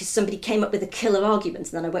happens because somebody came up with a killer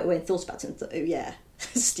argument and then I went away and thought about it and thought, oh yeah,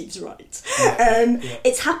 Steve's right.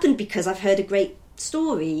 It's happened because I've heard a great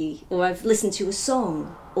story, or I've listened to a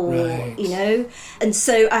song, or and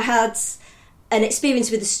so I had an experience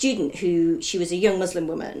with a student she was a young Muslim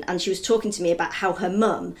woman, and she was talking to me about how her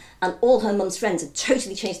mum and all her mum's friends had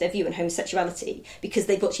totally changed their view on homosexuality because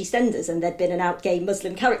they'd watched EastEnders and there'd been an out gay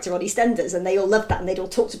Muslim character on EastEnders, and they all loved that and they'd all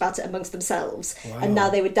talked about it amongst themselves. Wow. And now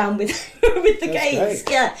they were down with with the gays.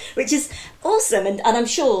 Great. Yeah, which is awesome. And I'm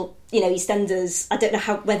sure, EastEnders, I don't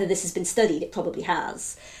know whether this has been studied, it probably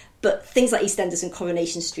has, but things like EastEnders and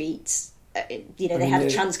Coronation Street, they had a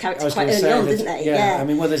trans character quite early on, didn't they? Yeah. I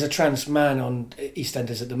mean, there's a trans man on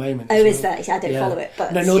EastEnders at the moment. Oh, is there? I don't follow it,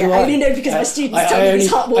 but no, nor do I. I only know because my students tell me it's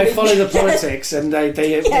heartwarming. I follow the politics, and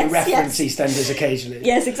they reference EastEnders occasionally.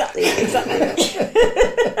 Yes, exactly.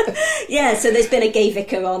 So there's been a gay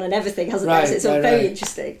vicar on and everything, hasn't there? So it's all very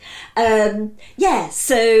interesting.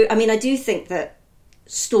 So I mean, I do think that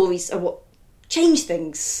stories are what change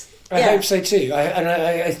things. I hope so too.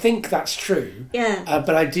 I think that's true. Yeah.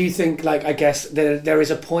 But I do think, I guess there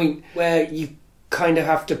is a point where you kind of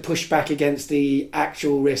have to push back against the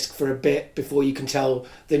actual risk for a bit before you can tell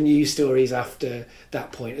the news stories after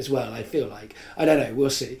that point as well. I feel like, I don't know, we'll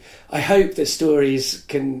see. I hope that stories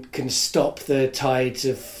can stop the tides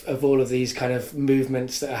of all of these kind of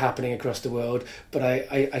movements that are happening across the world. But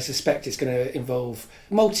I suspect it's going to involve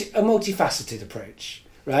a multifaceted approach.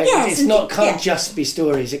 Right? Yes, can't just be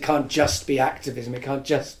stories. It can't just be activism. It can't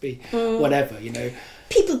just be whatever.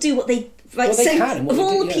 People do what they can. Of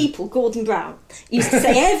all the people, Gordon Brown used to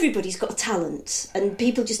say everybody's got a talent, and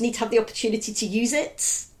people just need to have the opportunity to use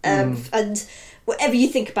it. And whatever you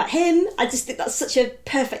think about him, I just think that's such a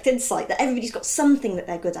perfect insight that everybody's got something that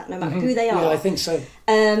they're good at, no matter who they are. Yeah, I think so.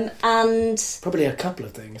 And probably a couple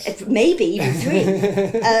of things. Maybe even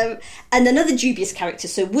 3. And another dubious character,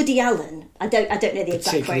 so Woody Allen. I don't know the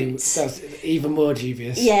exact quotes. That's even more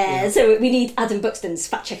dubious. Yeah, so we need Adam Buxton's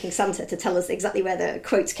Fact Checking Santa to tell us exactly where the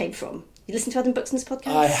quotes came from. You listen to Adam Buxton's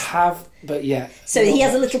podcast? I have, but yeah. So he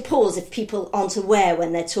has a little pause if people aren't aware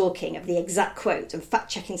when they're talking of the exact quote, and Fact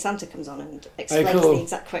Checking Santa comes on and explains the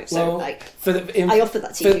exact quote. So, well, I offer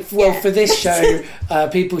that to you. For this show,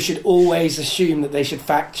 people should always assume that they should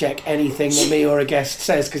fact check anything that me or a guest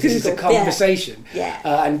says, because this is a conversation. Yeah.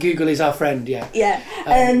 And Google is our friend, yeah. Yeah.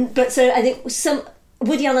 But so I think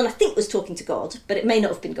Woody Allen, I think, was talking to God, but it may not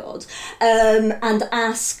have been God, and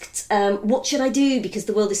asked, what should I do? Because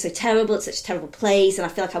the world is so terrible, it's such a terrible place, and I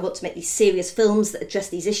feel like I want to make these serious films that address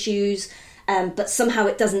these issues, but somehow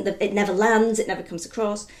it never lands, it never comes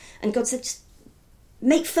across. And God said, just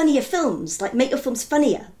make funnier films, like make your films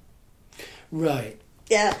funnier. Right.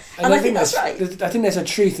 Yeah, and I think that's right. I think there's a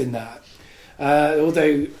truth in that.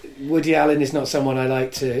 Although Woody Allen is not someone I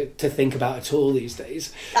like to think about at all these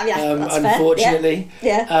days. I mean, that's unfortunately.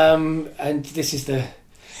 Fair. Yeah. And this is the...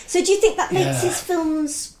 So do you think that makes his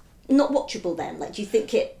films not watchable then? Like, do you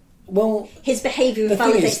think his behaviour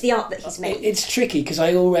invalidates the art that he's made? It's tricky, because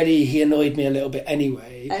he annoyed me a little bit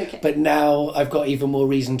anyway. Okay. But now I've got even more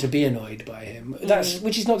reason to be annoyed by him.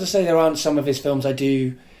 Which is not to say there aren't some of his films I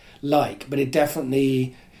do like, but it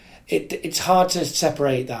definitely... It's hard to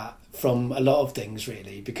separate that from a lot of things,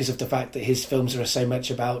 really, because of the fact that his films are so much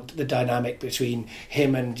about the dynamic between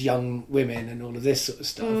him and young women and all of this sort of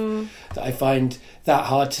stuff, that I find that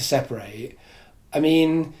hard to separate. I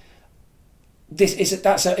mean,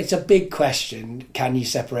 it's a big question. Can you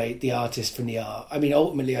separate the artist from the art? I mean,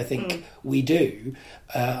 ultimately, I think we do.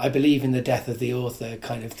 I believe in the death of the author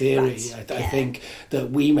kind of theory. Right. I think that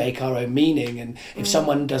we make our own meaning, and if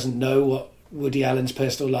someone doesn't know what Woody Allen's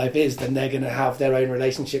personal life is, then they're going to have their own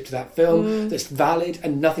relationship to that film that's valid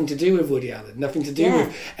and nothing to do with Woody Allen, nothing to do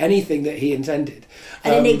with anything that he intended.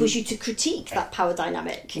 And enables you to critique that power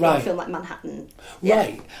dynamic in a film like Manhattan. Yeah.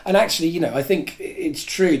 Right. And actually, I think it's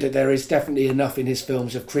true that there is definitely enough in his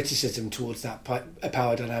films of criticism towards that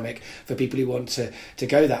power dynamic for people who want to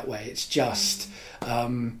go that way. It's just...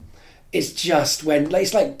 it's just when...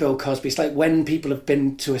 It's like Bill Cosby. It's like when people have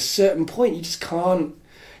been to a certain point, you just can't,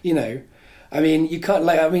 I mean, you can't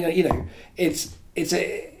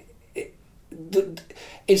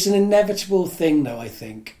it's an inevitable thing, though. I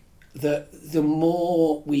think that the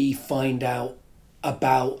more we find out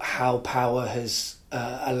about how power has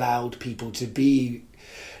allowed people to do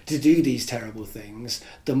these terrible things,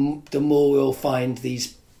 the more we'll find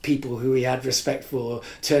these people who we had respect for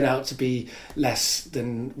turn out to be less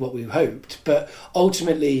than what we hoped. But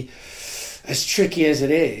ultimately, as tricky as it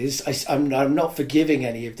is, I'm not forgiving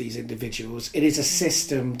any of these individuals. It is a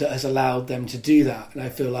system that has allowed them to do that, and I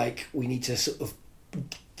feel like we need to sort of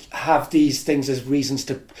have these things as reasons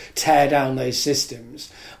to tear down those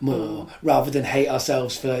systems more, rather than hate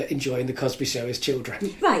ourselves for enjoying the Cosby Show as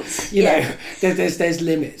children. Right. There's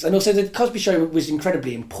limits, and also the Cosby Show was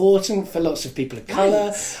incredibly important for lots of people of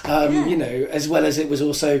colour. As well as it was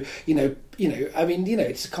also,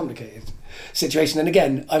 it's a complicated situation. And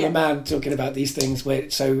again, I'm a man talking about these things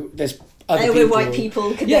so there's other people. We're white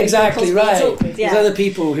people. Exactly right. There's other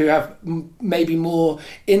people who have maybe more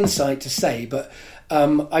insight to say, but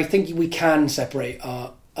I think we can separate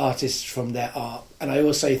our artists from their art. And I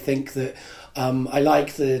also think that I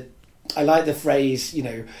like the phrase,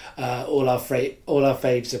 all our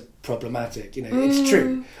faves are problematic. It's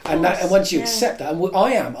true, and once you accept that,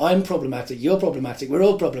 and I'm problematic, you're problematic, we're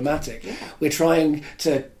all problematic. We're trying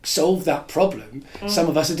to solve that problem. Some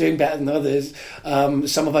of us are doing better than others.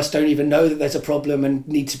 Some of us don't even know that there's a problem and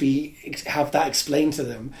need to have that explained to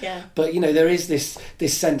them. But there is this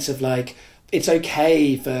sense of like, it's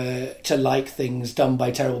okay to like things done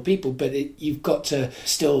by terrible people, but you've got to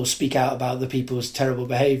still speak out about the people's terrible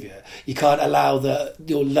behaviour. You can't allow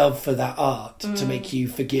your love for that art to make you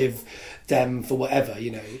forgive them for whatever,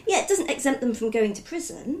 Yeah, it doesn't exempt them from going to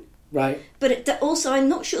prison. Right. But also, I'm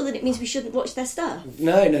not sure that it means we shouldn't watch their stuff.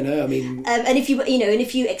 No. I mean, and if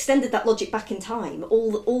if you extended that logic back in time,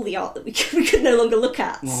 all the art that we could no longer look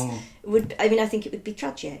at would. I mean, I think it would be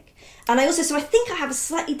tragic. And I think I have a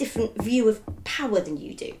slightly different view of power than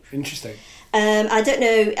you do. Interesting. I don't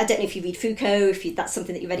know if you read Foucault, that's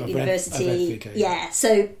something that you read at university. I've read Foucault, yeah.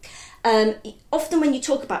 So often when you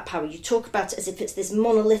talk about power, you talk about it as if it's this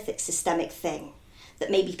monolithic systemic thing that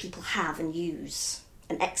maybe people have and use.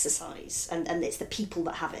 an exercise, and it's the people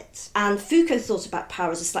that have it. And Foucault thought about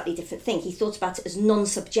power as a slightly different thing. He thought about it as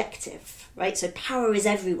non-subjective, right? So power is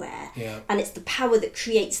everywhere, and it's the power that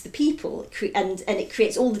creates the people, and it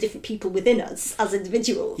creates all the different people within us as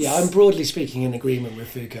individuals. Yeah, I'm broadly speaking in agreement with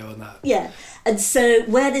Foucault on that. Yeah, and so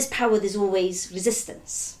where there's power, there's always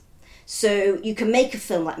resistance. So you can make a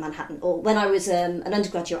film like Manhattan, or when I was an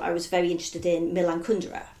undergraduate, I was very interested in Milan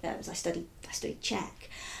Kundera, as I studied Czech,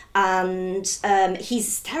 and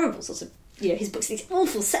he's terrible sort of, his books, these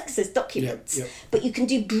awful sexist documents, but you can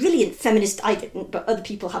do brilliant feminist, I didn't, but other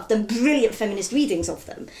people have done brilliant feminist readings of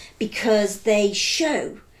them, because they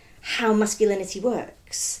show how masculinity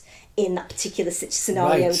works in that particular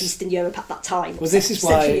scenario of Eastern Europe at that time. Well, this is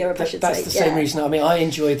why that's the same reason. I mean, I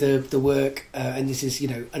enjoy the work, and this is,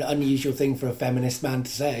 an unusual thing for a feminist man to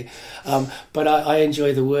say, but I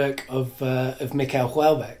enjoy the work of Michael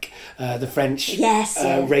Houellebecq, the French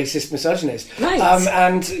racist misogynist. Right.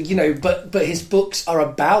 And, but his books are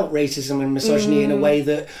about racism and misogyny in a way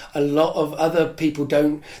that a lot of other people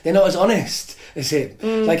don't, they're not as honest as him.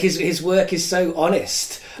 Like his work is so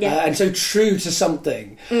honest and so true to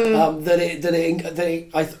something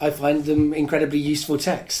that I find them incredibly useful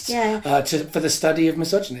texts for the study of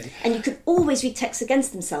misogyny. And you could always read texts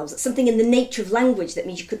against themselves. It's something in the nature of language that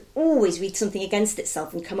means you could always read something against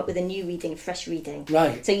itself and come up with a new reading, a fresh reading.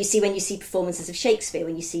 Right. So when you see performances of Shakespeare,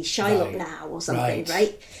 when you see Shylock now or something,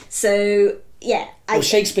 right? So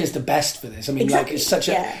Shakespeare's the best for this. I mean, exactly, like, it's such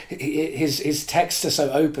his texts are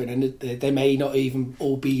so open, and they may not even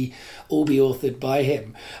all be authored by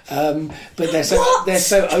him, but they're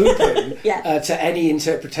so open to any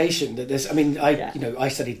interpretation that there's. I mean, I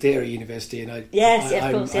studied theatre at university, and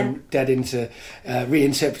I'm dead into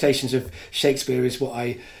reinterpretations of Shakespeare is what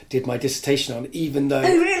I did my dissertation on. Even though,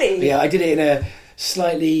 I did it in a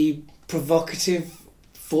slightly provocative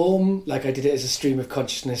form, like I did it as a stream of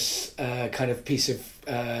consciousness kind of piece of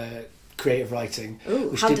creative writing.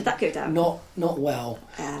 Ooh, how did that go down? Not well,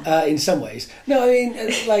 in some ways. No, I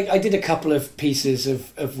mean, like I did a couple of pieces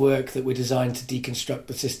of work that were designed to deconstruct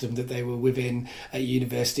the system that they were within at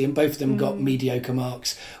university, and both of them got mediocre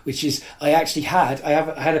marks. Which is, I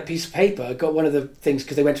had a piece of paper. I got one of the things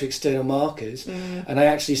because they went to external markers, and I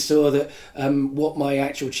actually saw that what my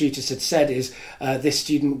actual tutors had said is this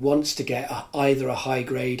student wants to get either a high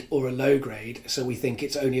grade or a low grade, so we think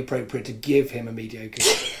it's only appropriate to give him a mediocre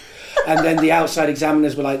grade. And then the outside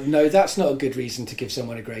examiners were like, no, that's not a good reason to give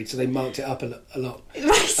someone a grade, so they marked it up a lot.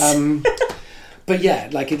 Right. But yeah,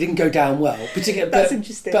 like it didn't go down well. That's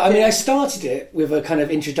interesting. But I mean, I started it with a kind of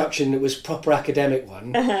introduction that was proper academic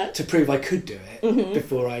one to prove I could do it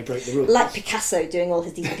before I broke the rules. Like Picasso doing all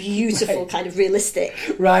these beautiful kind of realistic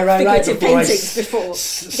figurative paintings before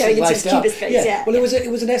going into his cubist phase. Yeah. Well, it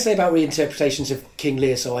was an essay about reinterpretations of King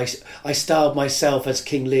Lear, so I styled myself as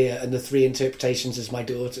King Lear and the three interpretations as my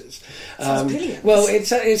daughters. Sounds brilliant. Well,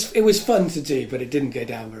 it was fun to do, but it didn't go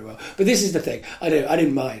down very well. But this is the thing, I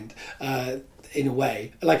didn't mind. In a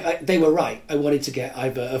way, like they were right. I wanted to get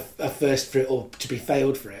either a first for it or to be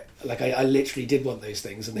failed for it. Like I literally did want those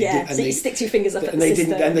things, and you stick two fingers up at the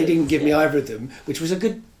system. They didn't give me either of them, which was a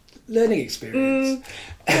good learning experience.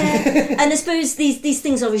 And I suppose these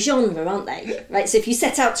things are a genre, aren't they? Right. So if you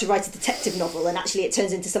set out to write a detective novel and actually it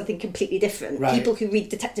turns into something completely different, people who read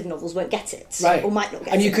detective novels won't get it, or might not get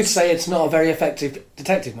it. And you could say it's not a very effective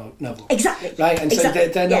detective novel. Exactly. Right. And so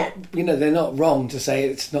they're not, they're not wrong to say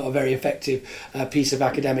it's not a very effective piece of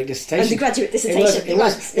academic dissertation. Undergraduate dissertation.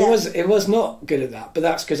 It was not good at that, but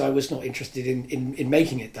that's because I was not interested in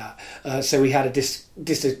making it that. So we had a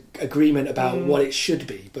disagreement about what it should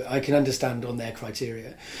be, but I can understand on their criteria.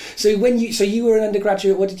 So you were an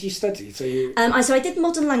undergraduate, what did you study? So I did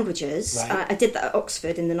modern languages. Right. I did that at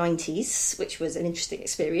Oxford in the 90s, which was an interesting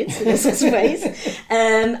experience in all sorts of ways.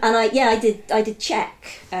 And I did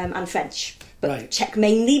Czech and French. But Czech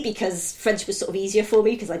mainly because French was sort of easier for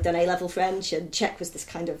me because I'd done A-level French, and Czech was this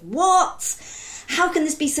kind of, what? How can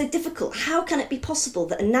this be so difficult? How can it be possible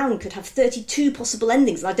that a noun could have 32 possible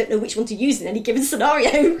endings and I don't know which one to use in any given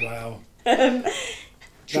scenario? Wow.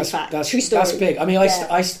 True story. That's big. I mean,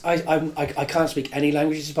 I can't speak any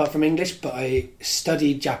languages apart from English, but I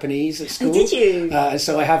studied Japanese at school. Oh, did you?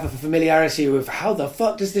 So I have a familiarity with how the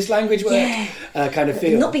fuck does this language work? Kind of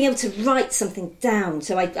feel. Not being able to write something down.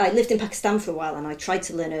 So I lived in Pakistan for a while and I tried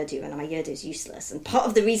to learn Urdu, and my Urdu is useless. And part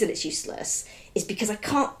of the reason it's useless is because I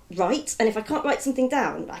can't write, and if I can't write something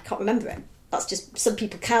down, I can't remember it. That's just, some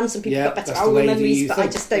people can, some people got better oral memories, but I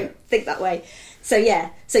just don't think that way. So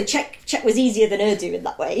Czech was easier than Urdu in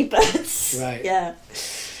that way, but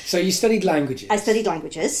So you studied languages. I studied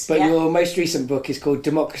languages. But your most recent book is called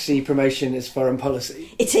Democracy Promotion as Foreign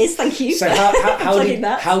Policy. It is, thank you. So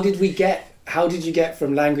how did you get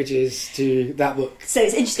from languages to that book? So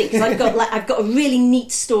it's interesting because I've got a really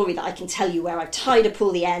neat story that I can tell you where I've tied up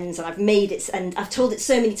all the ends and I've made it, and I've told it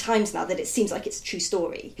so many times now that it seems like it's a true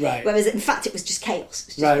story. Right. Whereas in fact it was just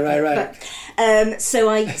chaos. Right. So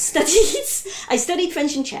I studied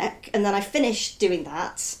French and Czech, and then I finished doing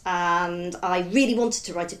that, and I really wanted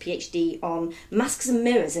to write a PhD on masks and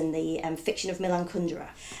mirrors in the fiction of Milan Kundera,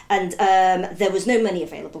 and there was no money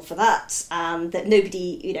available for that, and that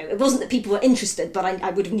nobody, it wasn't that people were interested, but I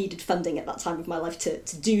would have needed funding at that time of my life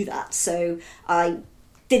to do that, so I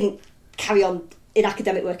didn't carry on in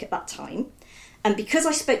academic work at that time. And because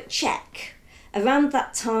I spoke Czech, around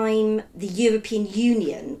that time the European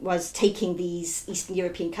Union was taking these Eastern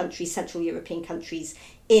European countries, Central European countries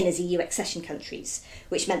in as EU accession countries,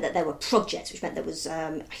 which meant that there were projects, which meant there was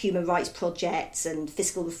human rights projects and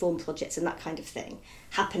fiscal reform projects and that kind of thing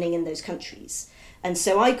happening in those countries. And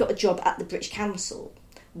so I got a job at the British Council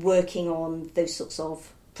working on those sorts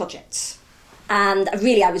of projects. And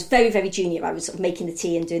really, I was very, very junior. I was sort of making the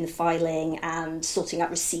tea and doing the filing and sorting out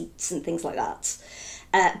receipts and things like that.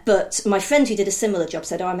 But my friend who did a similar job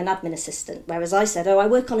said, I'm an admin assistant, whereas I said, I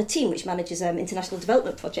work on a team which manages international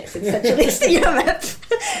development projects in Central Eastern Europe,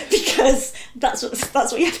 because that's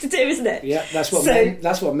what you have to do, isn't it? Yeah, that's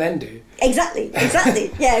what men do. Exactly.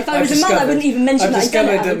 Yeah, if I was a man, I wouldn't even mention that.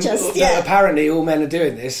 I've discovered that apparently all men are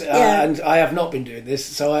doing this, and I have not been doing this,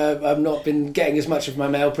 so I've not been getting as much of my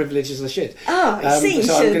male privilege as I should. Oh, I see.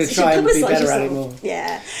 So I'm going to try and be better at it more.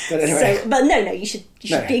 Yeah. But anyway. But no, you should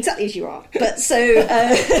be exactly as you are. But so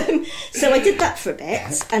I did that for a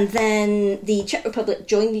bit, and then the Czech Republic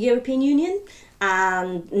joined the European Union,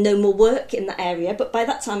 and no more work in that area. But by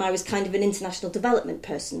that time I was kind of an international development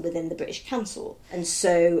person within the British Council. And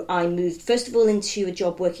so I moved, first of all, into a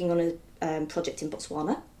job working on a project in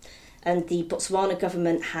Botswana. And the Botswana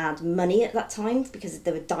government had money at that time because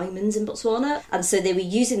there were diamonds in Botswana. And so they were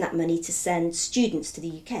using that money to send students to the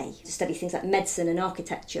UK to study things like medicine and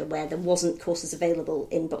architecture where there wasn't courses available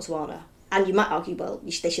in Botswana. And you might argue, well, they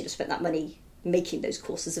should have spent that money making those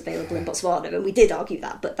courses available in Botswana. And we did argue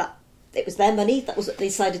that, but it was their money. That was what they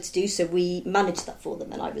decided to do. So we managed that for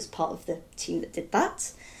them. And I was part of the team that did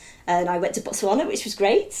that. And I went to Botswana, which was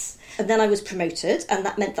great. And then I was promoted, and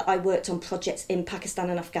that meant that I worked on projects in Pakistan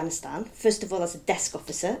and Afghanistan. First of all, as a desk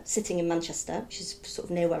officer, sitting in Manchester, which is sort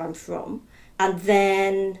of near where I'm from. And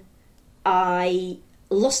then I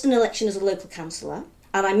lost an election as a local councillor.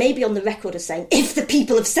 And I may be on the record as saying, if the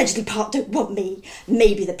people of Sedgley Park don't want me,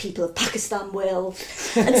 maybe the people of Pakistan will.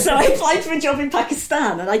 And so I applied for a job in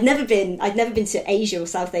Pakistan, and I'd never been to Asia or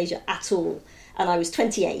South Asia at all. And I was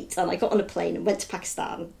 28, and I got on a plane and went to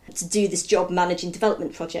Pakistan to do this job managing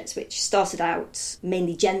development projects, which started out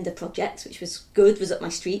mainly gender projects, which was good, was up my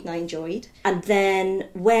street, and I enjoyed. And then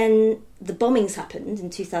when the bombings happened in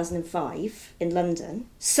 2005 in London,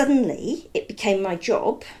 suddenly it became my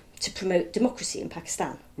job to promote democracy in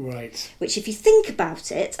Pakistan. Right. Which, if you think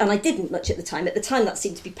about it, and I didn't much at the time that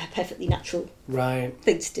seemed to be a perfectly natural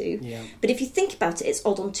thing to do. Yeah. But if you think about it, it's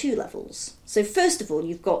odd on two levels. So first of all,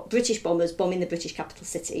 you've got British bombers bombing the British capital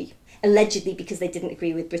city, allegedly because they didn't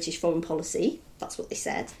agree with British foreign policy. That's what they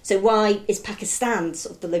said. So why is Pakistan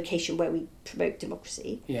sort of the location where we promote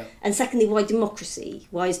democracy? Yeah. And secondly, why democracy?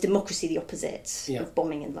 Why is democracy the opposite of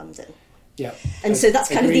bombing in London? Yeah, and so that's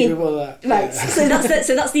kind of the right. Yeah. So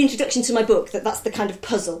that's the introduction to my book. That's the kind of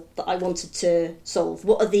puzzle that I wanted to solve.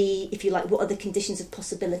 What are the conditions of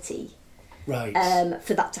possibility, right,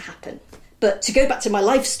 for that to happen? But to go back to my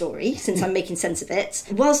life story, since I'm making sense of it,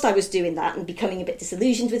 whilst I was doing that and becoming a bit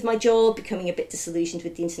disillusioned with my job, becoming a bit disillusioned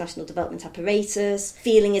with the international development apparatus,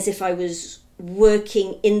 feeling as if I was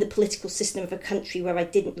working in the political system of a country where I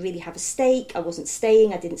didn't really have a stake, I wasn't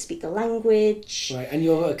staying, I didn't speak the language. Right, and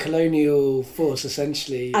you're a colonial force,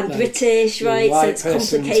 essentially. I'm British, right, so it's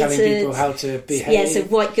complicated. Telling people how to behave. Yeah, so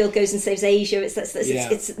white girl goes and saves Asia,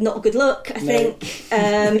 it's not a good look, I think,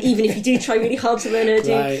 even if you do try really hard to learn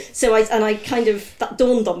Urdu. Right. So that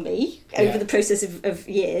dawned on me over the process of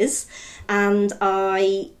years, and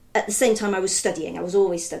at the same time I was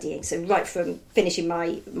always studying, so right from finishing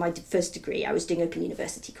my first degree I was doing Open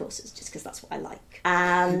University courses just because that's what I like,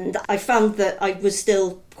 and I found that I was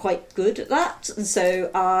still quite good at that, and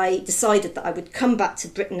so I decided that I would come back to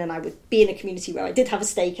Britain and I would be in a community where I did have a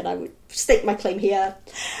stake, and I would stake my claim here,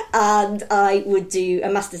 and I would do a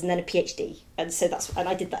master's and then a PhD, and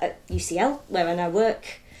I did that at UCL where I now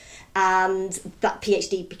work, and that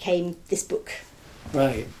PhD became this book.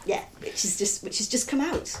 Right. Yeah, which has just come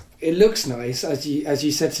out. It looks nice, as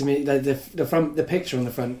you said to me. The picture on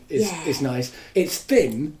the front is nice. It's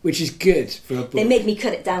thin, which is good for a book. They made me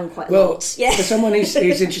cut it down quite a well, lot. Yeah. For someone who's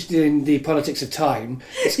interested in the politics of time,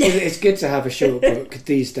 it's good to have a short book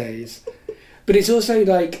these days. But it's also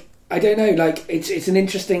like, I don't know, like it's an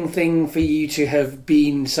interesting thing for you to have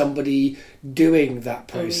been somebody doing that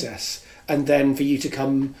process. And then for you to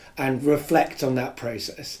come and reflect on that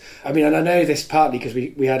process. I mean, and I know this partly because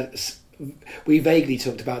we vaguely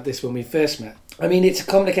talked about this when we first met. I mean, it's a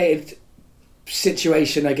complicated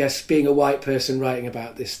situation, I guess, being a white person writing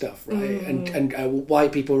about this stuff, right? And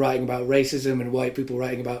white people writing about racism and white people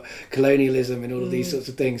writing about colonialism and all of these sorts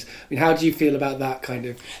of things. I mean, how do you feel about that kind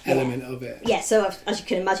of element of it? Yeah, so as you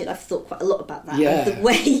can imagine, I've thought quite a lot about that. Yeah.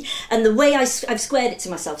 And the way I've squared it to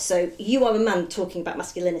myself. So you are a man talking about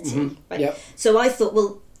masculinity, right? Yep. So I thought,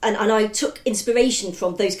 well, and I took inspiration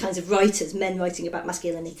from those kinds of writers, men writing about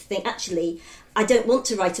masculinity, to think, actually, I don't want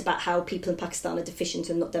to write about how people in Pakistan are deficient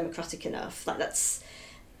and not democratic enough. Like, that's...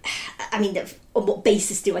 I mean, on what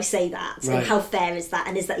basis do I say that? Right. And how fair is that?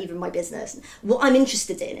 And is that even my business? What I'm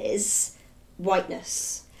interested in is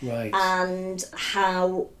whiteness. Right. And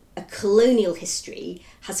how a colonial history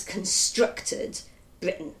has constructed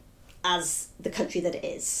Britain as the country that it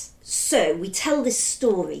is. So we tell this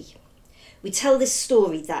story. We tell this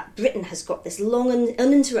story that Britain has got this long and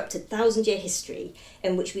uninterrupted 1,000-year history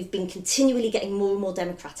in which we've been continually getting more and more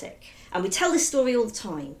democratic. And we tell this story all the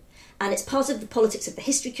time. And it's part of the politics of the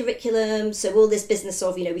history curriculum. So all this business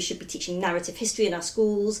of, we should be teaching narrative history in our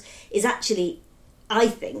schools is actually, I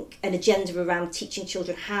think, an agenda around teaching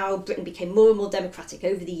children how Britain became more and more democratic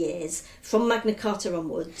over the years, from Magna Carta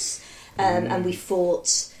onwards. And we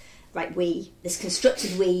fought... this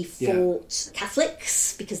constructed we fought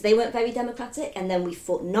Catholics because they weren't very democratic, and then we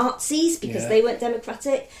fought Nazis because they weren't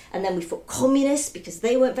democratic, and then we fought communists because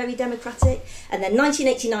they weren't very democratic, and then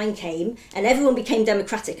 1989 came and everyone became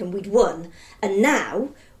democratic and we'd won, and now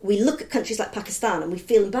we look at countries like Pakistan and we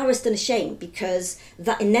feel embarrassed and ashamed because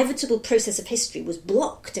that inevitable process of history was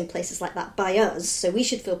blocked in places like that by us, so we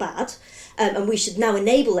should feel bad, and we should now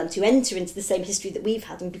enable them to enter into the same history that we've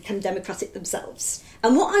had and become democratic themselves.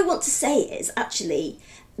 And what I want to say is, actually,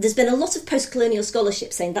 there's been a lot of post-colonial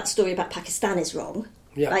scholarship saying that story about Pakistan is wrong,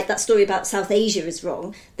 right? That story about South Asia is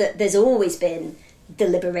wrong, that there's always been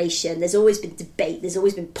deliberation, there's always been debate, there's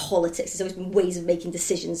always been politics, there's always been ways of making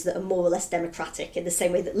decisions that are more or less democratic in the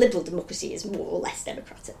same way that liberal democracy is more or less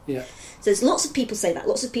democratic. Yeah. So there's lots of people say that.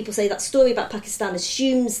 Lots of people say that story about Pakistan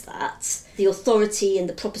assumes that the authority and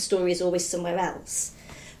the proper story is always somewhere else.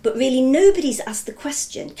 But really nobody's asked the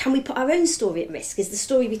question, can we put our own story at risk? Is the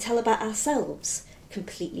story we tell about ourselves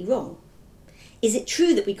completely wrong? Is it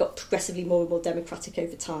true that we got progressively more and more democratic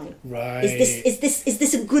over time? Right. Is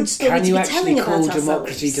this a good story to be telling about ourselves? Can you actually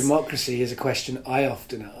call democracy is a question I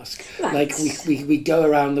often ask. Right. Like we go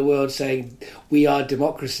around the world saying we are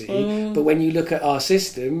democracy, but when you look at our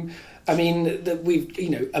system, I mean,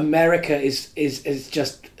 America is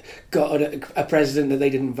just got a president that they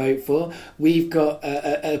didn't vote for. We've got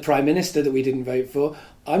a prime minister that we didn't vote for.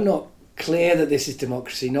 I'm not clear that this is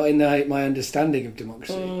democracy, not in my understanding of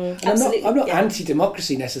democracy. I'm not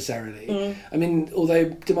anti-democracy necessarily. I mean, although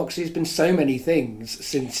democracy has been so many things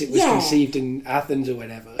since it was conceived in Athens or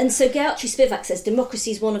whatever. And so Gayatri Spivak says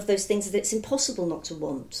democracy is one of those things that it's impossible not to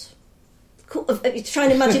want. You're trying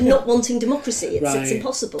to imagine not wanting democracy. It's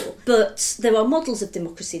impossible. But there are models of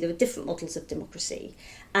democracy. There are different models of democracy.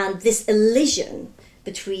 And this elision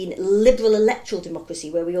between liberal electoral democracy,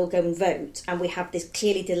 where we all go and vote, and we have this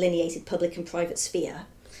clearly delineated public and private sphere,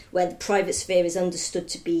 where the private sphere is understood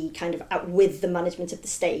to be kind of out with the management of the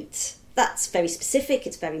state. That's very specific,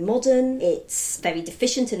 it's very modern, it's very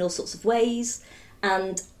deficient in all sorts of ways,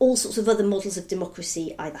 and all sorts of other models of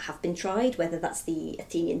democracy either have been tried, whether that's the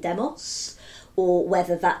Athenian demos, or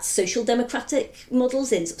whether that's social democratic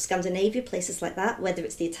models in sort of Scandinavia, places like that, whether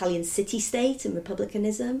it's the Italian city-state and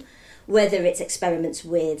republicanism, whether it's experiments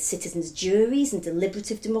with citizens' juries and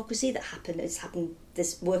deliberative democracy that has happened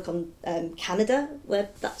this work on Canada, where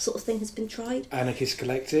that sort of thing has been tried. Anarchist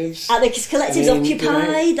collectives,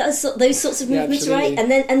 Occupy, those sorts of movements, right? And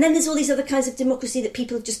then there's all these other kinds of democracy that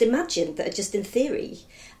people have just imagined, that are just in theory.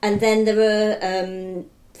 And then there are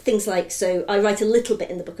things like, so I write a little bit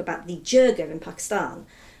in the book about the jirga in Pakistan,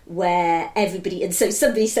 where everybody, and so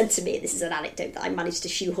somebody said to me, this is an anecdote that I managed to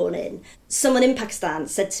shoehorn in, someone in Pakistan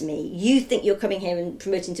said to me, you think you're coming here and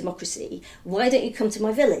promoting democracy, why don't you come to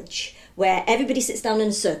my village, where everybody sits down in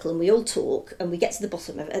a circle and we all talk and we get to the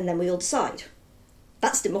bottom of it and then we all decide.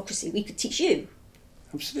 That's democracy, we could teach you.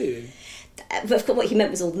 absolutely. But of course, what he meant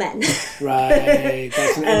was all men. Right,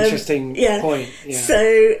 that's an interesting point. Yeah.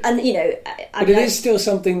 So, and but it is still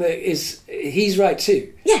something that is. He's right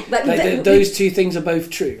too. Yeah, but those two things are both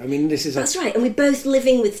true. I mean, that's right, and we're both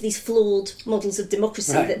living with these flawed models of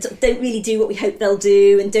democracy that don't really do what we hope they'll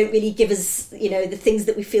do, and don't really give us, the things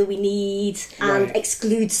that we feel we need, and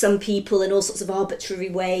exclude some people in all sorts of arbitrary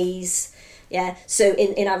ways. Yeah, so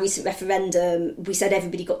in our recent referendum, we said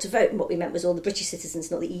everybody got to vote, and what we meant was all the British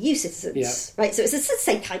citizens, not the EU citizens. Yeah. Right, so it's the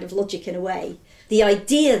same kind of logic in a way. The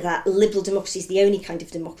idea that liberal democracy is the only kind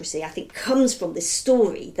of democracy, I think, comes from this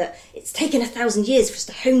story that it's taken 1,000 years for us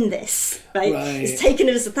to hone this, right? It's taken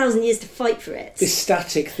us 1,000 years to fight for it. This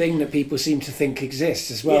static thing that people seem to think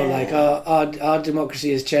exists as well, like our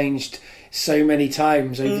democracy has changed so many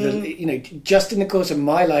times over the, just in the course of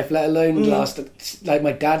my life, let alone like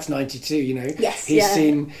my dad's 92, Yes,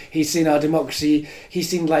 he's seen our democracy, he's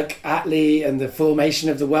seen like Attlee and the formation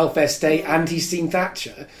of the welfare state, and he's seen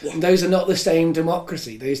Thatcher. Yeah. And those are not the same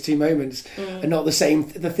democracy. Those two moments are not the same.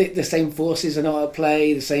 The same forces are not at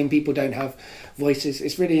play. The same people don't have voices.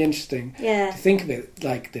 It's really interesting to think of it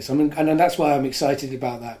like this. And that's why I'm excited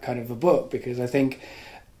about that kind of a book, because I think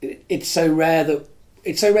it's so rare that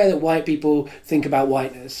white people think about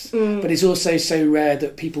whiteness, but it's also so rare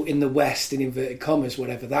that people in the West, in inverted commas,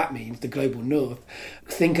 whatever that means, the global north,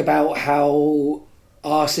 think about how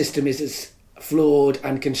our system is as flawed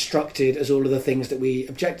and constructed as all of the things that we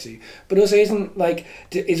object to. But also is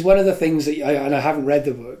one of the things that, and I haven't read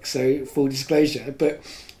the book, so full disclosure, but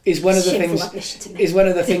is one of the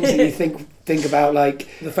things that you think about, like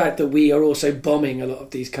the fact that we are also bombing a lot of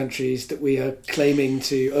these countries that we are claiming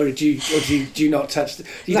to, or do you not touch?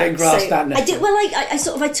 You don't grasp that now.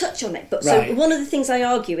 I touch on it, but so one of the things I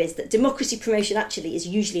argue is that democracy promotion actually is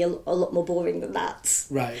usually a lot more boring than that.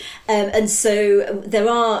 Right. And so there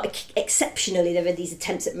are these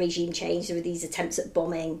attempts at regime change, there are these attempts at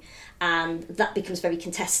bombing, and that becomes very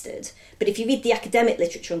contested. But if you read the academic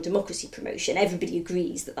literature on democracy promotion, everybody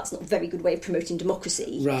agrees that that's not a very good way of promoting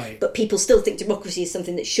democracy. Right. But people still think democracy is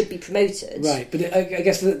something that should be promoted. Right. But I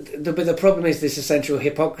guess the problem is this essential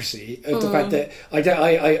hypocrisy of the fact that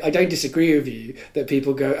I don't disagree with you that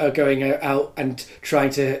people are going out and trying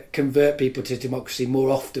to convert people to democracy more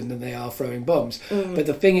often than they are throwing bombs. But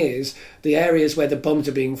the thing is, the areas where the bombs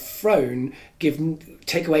are being thrown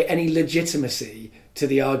take away any legitimacy to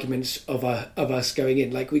the arguments of us going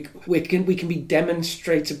in. Like we can be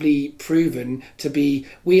demonstrably proven to be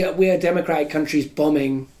we are democratic countries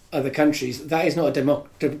bombing other countries. That is not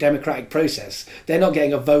a democratic process. They're not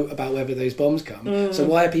getting a vote about whether those bombs come. So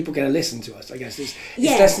why are people going to listen to us? I guess it's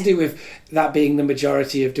less to do with that being the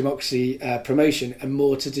majority of democracy promotion, and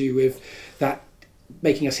more to do with that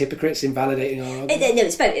making us hypocrites, invalidating our argument. No,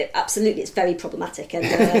 it's very problematic, and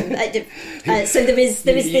so there is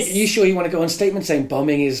this. You sure you want to go on statement saying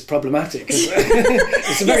bombing is problematic?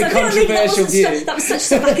 It's a very controversial view. That was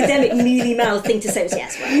such an academic mealy mouth thing to say.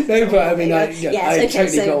 Yes, right. No, but I mean, I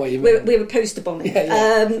totally got what you mean. We're opposed to bombing.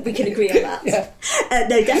 We can agree on that.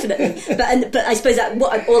 No, definitely. But I suppose that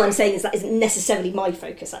all I'm saying is that isn't necessarily my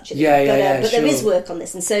focus actually. But there is work on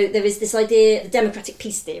this, and so there is this idea, the democratic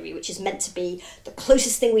peace theory, which is meant to be the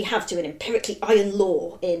closest thing we have to an empirically iron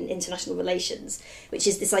law in international relations, which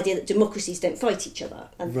is this idea that democracies don't fight each other,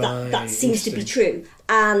 and that seems to be true,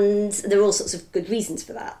 and there are all sorts of good reasons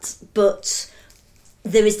for that. But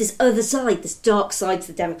there is this other side, this dark side to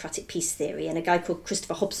the democratic peace theory, and a guy called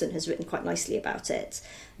Christopher Hobson has written quite nicely about it,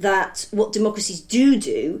 that what democracies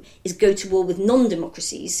do is go to war with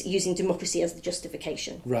non-democracies using democracy as the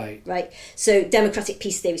justification. Right. So democratic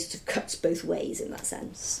peace theory sort of cuts both ways in that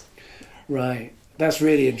sense. Right. That's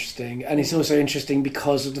really interesting, and it's also interesting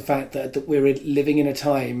because of the fact that we're living in a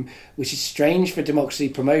time which is strange for democracy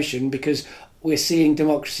promotion, because we're seeing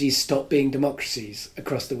democracies stop being democracies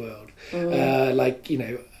across the world.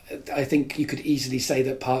 I think you could easily say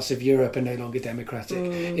that parts of Europe are no longer democratic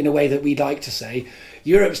in a way that we'd like to say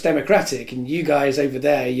Europe's democratic and you guys over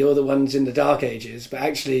there, you're the ones in the dark ages. But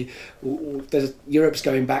actually, Europe's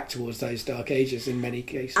going back towards those dark ages in many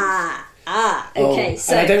cases. Okay.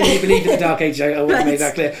 So and I don't really believe in the dark ages. I want to make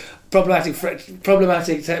that clear. Problematic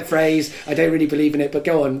phrase. I don't really believe in it. But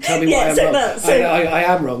go on, tell me why I'm wrong. I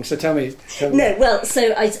am wrong. So tell me. No, well,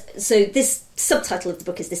 so this subtitle of the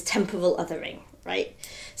book is this temporal othering, right?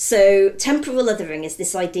 So temporal othering is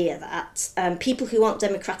this idea that people who aren't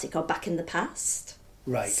democratic are back in the past.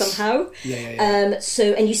 Right. Somehow. Yeah.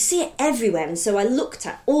 And you see it everywhere. And so I looked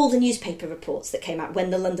at all the newspaper reports that came out when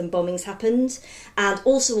the London bombings happened, and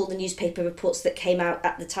also all the newspaper reports that came out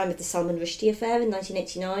at the time of the Salman Rushdie affair in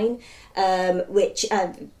 1989, which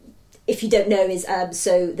if you don't know, is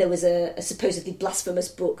so there was a supposedly blasphemous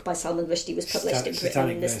book by Salman Rushdie was published in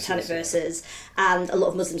Britain, the Satanic Verses, and a lot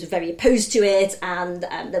of Muslims were very opposed to it, and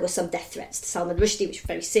there were some death threats to Salman Rushdie, which were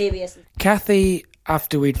very serious. Kathy,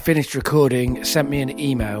 after we'd finished recording, sent me an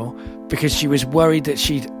email because she was worried that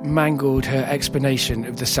she'd mangled her explanation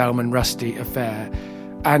of the Salman Rushdie affair.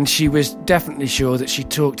 And she was definitely sure that she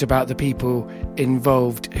talked about the people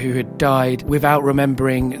involved who had died without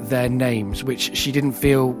remembering their names, which she didn't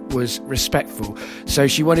feel was respectful. So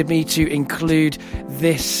she wanted me to include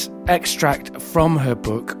this extract from her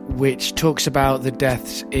book, which talks about the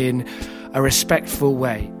deaths in a respectful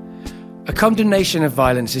way. A condemnation of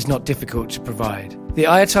violence is not difficult to provide. The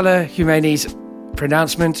Ayatollah Khomeini's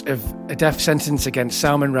pronouncement of a death sentence against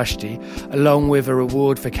Salman Rushdie, along with a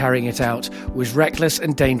reward for carrying it out, was reckless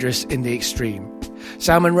and dangerous in the extreme.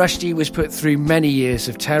 Salman Rushdie was put through many years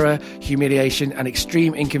of terror, humiliation and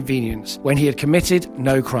extreme inconvenience when he had committed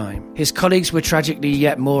no crime. His colleagues were tragically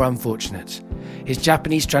yet more unfortunate. His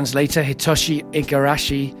Japanese translator Hitoshi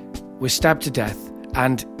Igarashi was stabbed to death,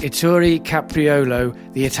 and Ettore Capriolo,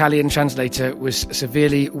 the Italian translator, was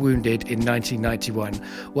severely wounded in 1991,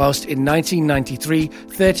 whilst in 1993,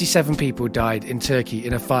 37 people died in Turkey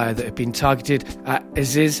in a fire that had been targeted at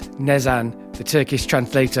Aziz Nezhan, the Turkish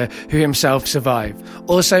translator, who himself survived.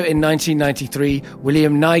 Also in 1993,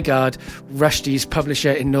 William Nygaard, Rushdie's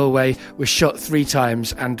publisher in Norway, was shot 3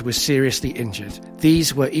 times and was seriously injured.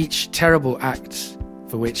 These were each terrible acts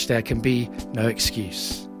for which there can be no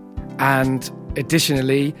excuse. And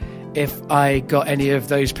additionally, if I got any of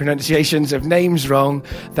those pronunciations of names wrong,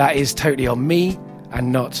 that is totally on me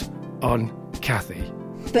and not on Kathy.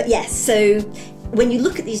 But yes, so when you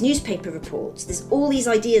look at these newspaper reports, there's all these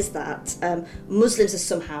ideas that Muslims are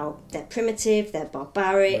somehow, they're primitive, they're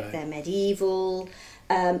barbaric, right. They're medieval,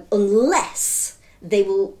 unless they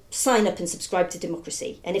will sign up and subscribe to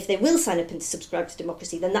democracy. And if they will sign up and subscribe to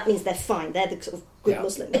democracy, then that means they're fine. They're the sort of good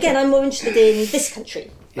Muslim. Again, I'm more interested in this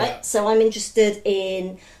country, right? Yeah. So I'm interested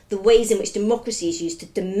in the ways in which democracy is used to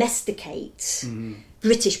domesticate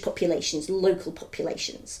British populations, local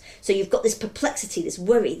populations. So you've got this perplexity, this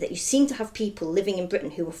worry that you seem to have people living in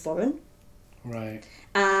Britain who are foreign. Right.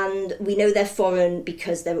 And we know they're foreign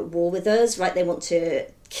because they're at war with us, right? They want to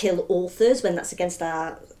kill authors when that's against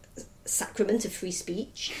our sacrament of free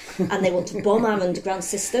speech, and they want to bomb our underground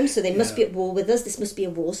system, so they must be at war with us. This must be a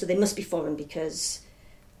war, so they must be foreign, because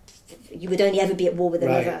you would only ever be at war with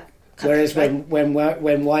another country. Whereas right? when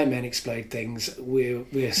white men explode things, we're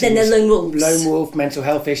then they're lone wolves. Lone wolf, mental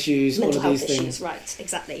health issues, all of these things. Right,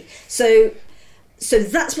 exactly. So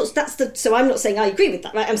I'm not saying I agree with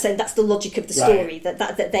that, right? I'm saying that's the logic of the story,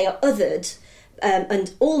 that they are othered.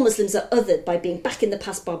 And all Muslims are othered by being back in the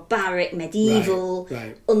past, barbaric, medieval,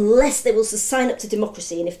 unless they will sign up to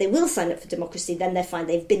democracy. And if they will sign up for democracy, then they're fine.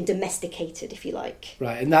 They've been domesticated, if you like.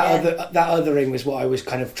 Right, and that othering was what I was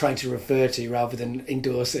kind of trying to refer to rather than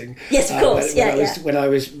endorsing. Yes, of course, when I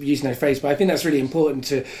was using that phrase. But I think that's really important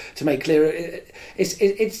to make clear.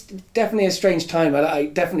 It's definitely a strange time. I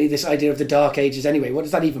definitely this idea of the Dark Ages. Anyway, what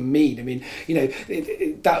does that even mean? I mean,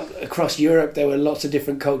 that across Europe there were lots of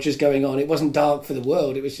different cultures going on. It wasn't dark for the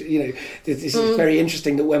world. It was, this is very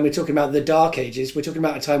interesting that when we're talking about the Dark Ages, we're talking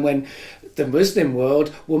about a time when the Muslim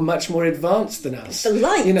world were much more advanced than us. The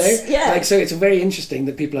light, so it's very interesting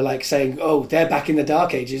that people are like saying, oh, they're back in the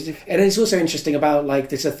Dark Ages. And it's also interesting about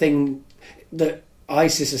there's a thing that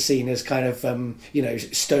ISIS is seen as kind of,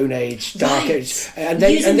 Stone Age, Dark Age, and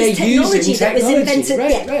they're using technology that was invented.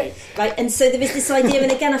 Right. And so there is this idea,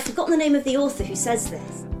 and again, I've forgotten the name of the author who says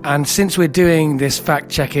this. And since we're doing this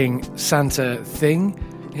fact-checking Santa thing,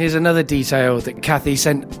 here's another detail that Kathy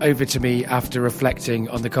sent over to me after reflecting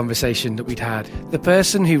on the conversation that we'd had. The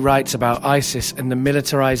person who writes about ISIS and the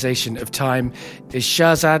militarization of time is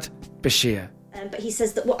Shahzad Bashir. But he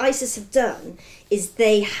says that what ISIS have done is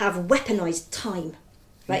they have weaponized time,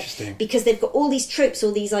 right? Interesting. Because they've got all these tropes,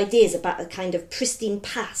 all these ideas about a kind of pristine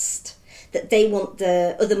past that they want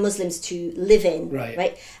the other Muslims to live in,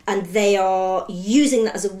 right? And they are using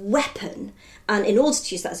that as a weapon. And in order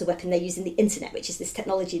to use that as a weapon, they're using the internet, which is this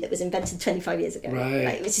technology that was invented 25 years ago,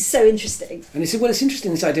 right? Which is so interesting. And it's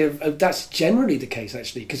interesting, this idea of that's generally the case,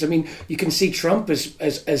 actually, because I mean, you can see Trump as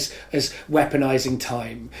weaponizing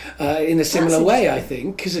time in a similar way, I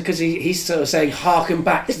think, because he's sort of saying, harken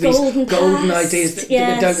back to these golden ideas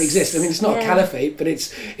that don't exist. I mean, it's not a caliphate, but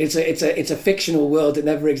it's a fictional world that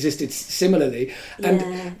never existed similarly, and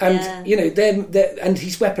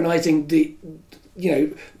he's weaponizing the.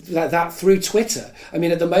 That through Twitter. I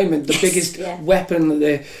mean, at the moment, the biggest weapon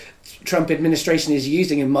that Trump administration is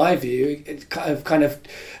using, in my view, it's kind of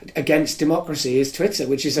against democracy, is Twitter,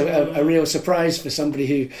 which is a real surprise for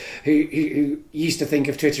somebody who used to think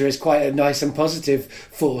of Twitter as quite a nice and positive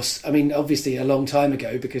force. I mean, obviously a long time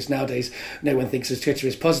ago, because nowadays no one thinks of Twitter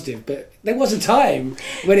as positive, but there was a time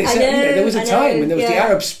when there was a time when there was the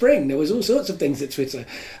Arab Spring. There was all sorts of things that Twitter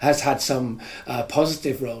has had some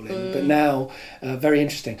positive role in, but now very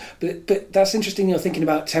interesting. But that's interesting. You're thinking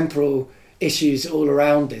about temporal issues all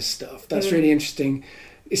around this stuff. That's really interesting.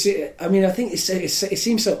 I think it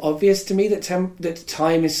seems so obvious to me that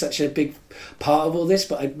time is such a big part of all this,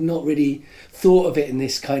 but I've not really thought of it in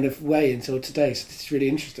this kind of way until today. So it's really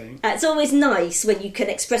interesting. It's always nice when you can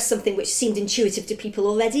express something which seemed intuitive to people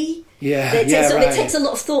already. It takes a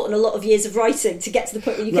lot of thought and a lot of years of writing to get to the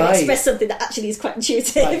point where you can express something that actually is quite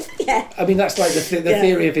intuitive. Right. Yeah. I mean, that's like the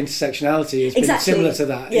theory of intersectionality has been similar to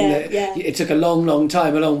that. It took a long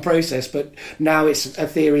time, a long process, but now it's a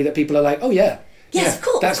theory that people are like, oh yeah. Yes, of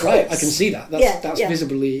course. That's right. I can see that. That's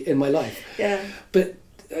visibly in my life. Yeah. But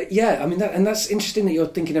I mean, and that's interesting that you're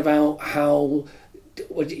thinking about how,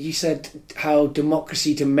 what you said, how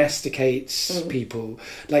democracy domesticates people.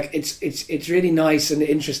 Like it's really nice and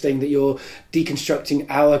interesting that you're deconstructing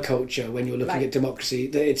our culture when you're looking at democracy.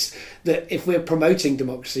 That if we're promoting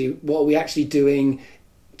democracy, what are we actually doing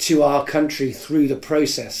to our country through the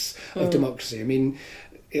process of democracy? I mean,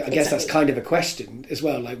 I guess that's kind of a question as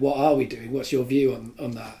well. Like, what are we doing? What's your view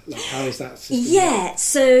on that? Like, how is that system? Yeah,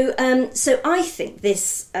 so I think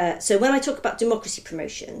this. So when I talk about democracy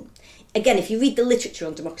promotion, again, if you read the literature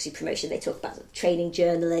on democracy promotion, they talk about training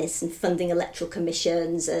journalists and funding electoral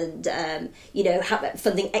commissions and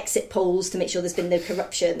funding exit polls to make sure there's been no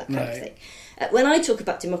corruption, that kind of thing. When I talk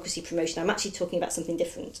about democracy promotion, I'm actually talking about something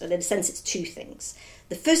different. And in a sense, it's two things.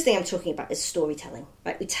 The first thing I'm talking about is storytelling.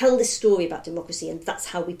 Right? We tell this story about democracy, and that's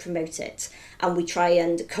how we promote it. And we try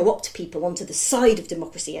and co-opt people onto the side of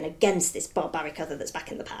democracy and against this barbaric other that's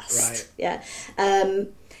back in the past. Right. Yeah.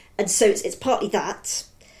 And so it's partly that.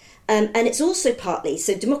 And it's also partly,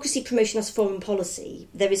 so democracy promotion as foreign policy,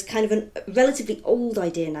 there is kind of a relatively old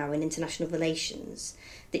idea now in international relations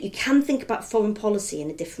that you can think about foreign policy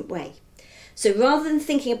in a different way. So rather than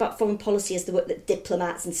thinking about foreign policy as the work that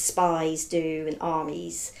diplomats and spies do and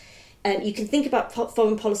armies, you can think about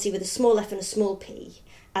foreign policy with a small f and a small p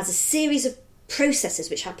as a series of processes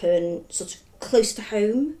which happen sort of close to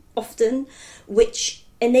home often, which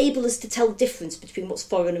enable us to tell the difference between what's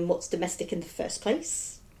foreign and what's domestic in the first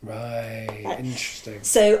place. Right, interesting.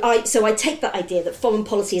 So I take that idea that foreign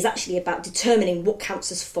policy is actually about determining what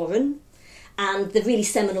counts as foreign. And the really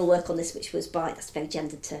seminal work on this, which was that's a very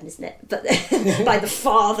gendered term, isn't it? But by the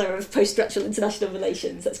father of post-structural international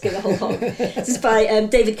relations, let's go the whole hog. This is by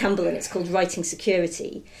David Campbell, and it's called Writing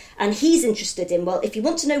Security. And he's interested in, well, if you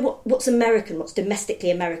want to know what's American, what's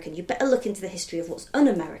domestically American, you better look into the history of what's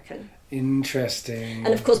un-American. Interesting.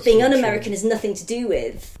 And of course, being un-American has nothing to do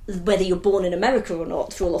with whether you're born in America or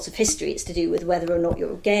not. Through a lot of history, it's to do with whether or not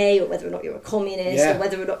you're gay, or whether or not you're a communist, or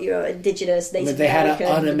whether or not you're indigenous, Native American. They had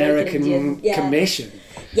an un-American commission.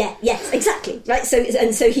 Yeah, yes, exactly. Right. So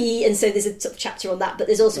there's a sort of chapter on that, but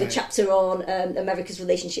there's also a chapter on America's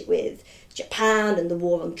relationship with Japan and the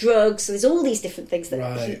war on drugs. So there's all these different things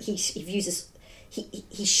that he uses.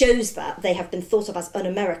 He shows that they have been thought of as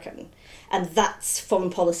un-American, and that's foreign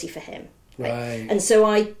policy for him. Right. And so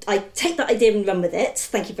I take that idea and run with it.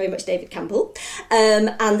 Thank you very much, David Campbell. And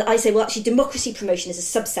I say, well, actually, democracy promotion is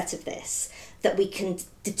a subset of this, that we can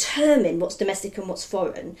determine what's domestic and what's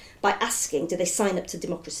foreign by asking, do they sign up to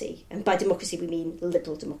democracy? And by democracy, we mean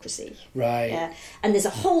liberal democracy. Right. Yeah. And there's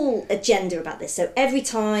a whole agenda about this. So every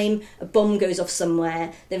time a bomb goes off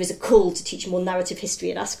somewhere, there is a call to teach more narrative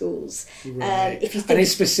history in our schools. Right. And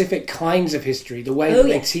it's specific kinds of history. The way that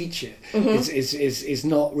they teach it is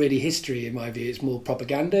not really history, in my view. It's more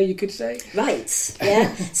propaganda, you could say. Right.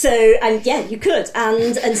 Yeah. You could.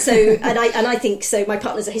 And I think so. My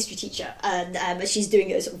partner's a history teacher, and she's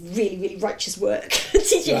doing a sort of really, really righteous work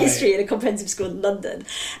teaching history in a comprehensive school in London,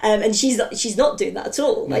 and she's not doing that at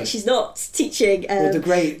all. Like, she's not teaching. The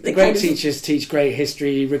great teachers teach great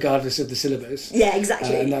history regardless of the syllabus. Yeah,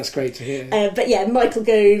 exactly, and that's great to hear. But yeah, Michael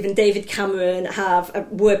Gove and David Cameron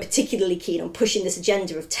were particularly keen on pushing this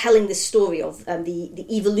agenda of telling the story of the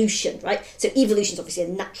evolution. Right, so evolution is obviously a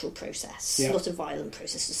natural process, not a violent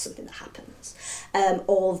process. It's something that happens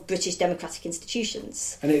of British democratic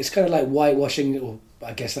institutions, and it's kind of like whitewashing, or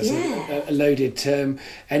I guess that's a loaded term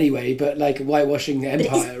anyway, but like whitewashing the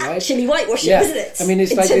empire, right? Actually whitewashing, isn't it? I mean,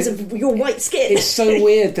 it's in terms of your white skin. It's so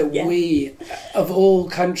weird that we, of all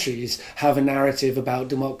countries, have a narrative about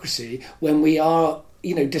democracy when we are,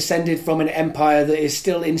 descended from an empire that is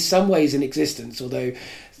still in some ways in existence, although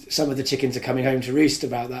some of the chickens are coming home to roost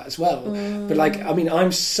about that as well. But like, I mean,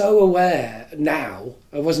 I'm so aware now.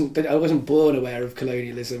 I wasn't born aware of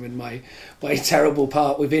colonialism and my terrible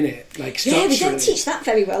part within it. Like, yeah, we don't teach that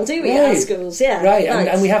very well, do we, at our schools? Yeah, right.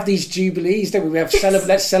 And we have these jubilees, don't we? We have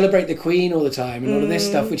let's celebrate the Queen all the time and all of this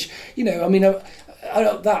stuff. Which, you know, I mean, I'm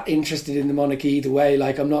not that interested in the monarchy either way.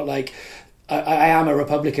 Like, I'm not like. I am a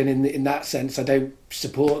Republican in that sense. I don't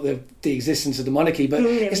support the existence of the monarchy, but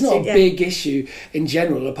it's not a big issue in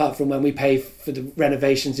general, apart from when we pay for the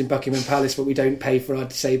renovations in Buckingham Palace, but we don't pay for our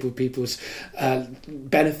disabled people's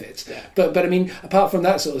benefits. Yeah. But I mean, apart from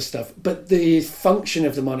that sort of stuff, but the function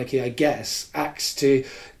of the monarchy, I guess, acts to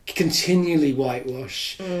continually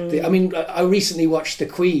whitewash. I mean, I recently watched The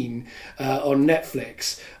Queen on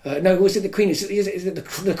Netflix. No, was it The Queen? Is it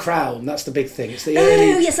the Crown? That's the big thing. It's the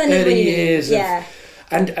early years. Yeah.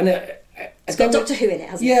 And it's got Doctor Who in it,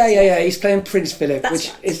 hasn't it? Yeah. He's playing Prince Philip,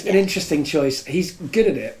 which is an interesting choice. He's good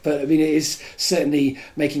at it, but I mean, it is certainly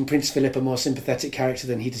making Prince Philip a more sympathetic character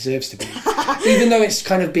than he deserves to be. Even though it's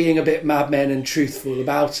kind of being a bit Mad Men and truthful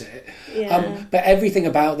about it. Yeah. But everything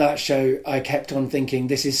about that show, I kept on thinking,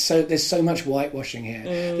 there's so much whitewashing here.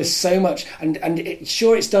 There's so much, and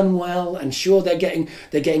sure, it's done well, and sure they're getting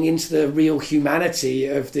into the real humanity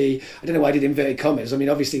of the. I don't know why I did inverted commas. I mean,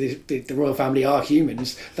 obviously the royal family are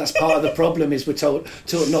humans. That's part of the problem. Is we're taught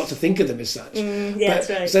not to think of them as such. That's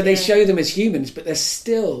right. So they show them as humans, but there's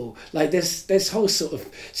still like there's whole sort of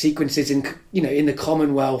sequences in in the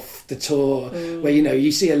Commonwealth, the tour, where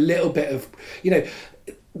you see a little bit of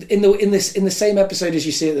in the same episode as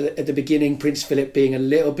you see at the beginning, Prince Philip being a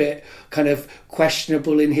little bit kind of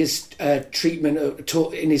questionable in his treatment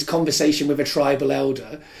in his conversation with a tribal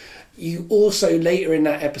elder. You also later in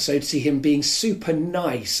that episode see him being super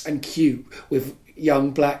nice and cute with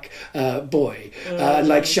young black boy,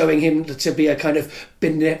 like showing him to be a kind of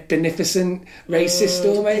beneficent racist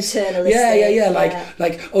almost. Paternalistic.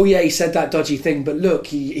 Like oh yeah, he said that dodgy thing, but look,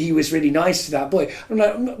 he was really nice to that boy. I'm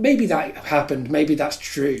like, maybe that happened, maybe that's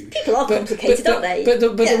true. People are complicated, aren't they? But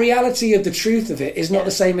the reality of the truth of it is not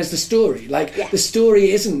the same as the story. Like the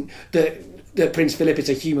story isn't that Prince Philip is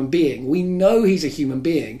a human being. We know he's a human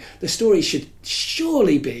being. The story should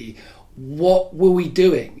surely be, what were we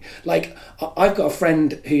doing? Like, I've got a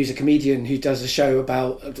friend who's a comedian who does a show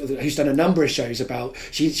who's done a number of shows about.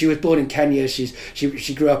 She was born in Kenya.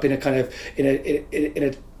 She grew up in a kind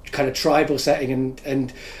of tribal setting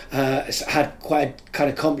and had quite a kind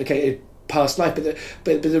of complicated past life,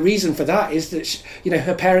 but the reason for that is that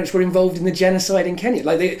her parents were involved in the genocide in Kenya.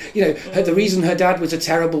 Like the reason her dad was a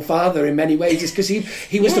terrible father in many ways is because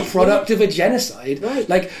he was the product of a genocide. Right.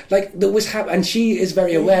 Like that was and she is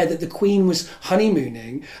very aware that the Queen was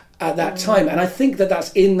honeymooning at that time, and I think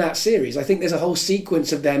that's in that series. I think there's a whole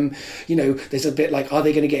sequence of them. There's a bit like, are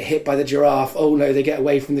they going to get hit by the giraffe? Oh no, they get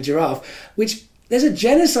away from the giraffe. Which there's a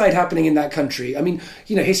genocide happening in that country. I mean,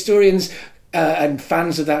 historians. And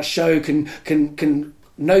fans of that show can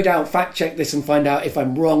no doubt fact check this and find out if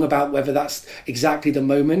I'm wrong about whether that's exactly the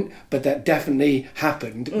moment, but that definitely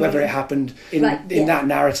happened. Whether it happened in that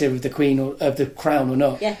narrative of the Queen or of the Crown or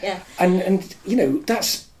not. And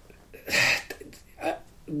that's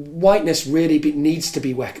whiteness really needs to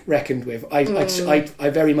be reckoned with. I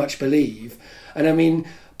very much believe, and I mean.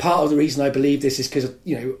 Part of the reason I believe this is because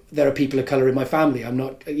there are people of colour in my family. I'm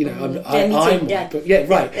not, I'm white, but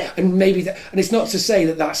right. And maybe and it's not to say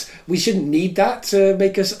that we shouldn't need that to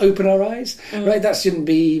make us open our eyes, right? That shouldn't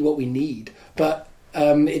be what we need. But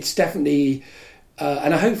it's definitely,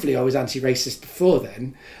 and hopefully I was anti-racist before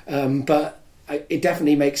then, but it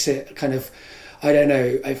definitely makes it kind of. I don't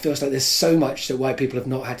know. It feels like there's so much that white people have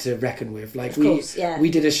not had to reckon with. Like we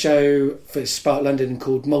did a show for Spark London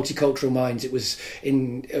called Multicultural Minds. It was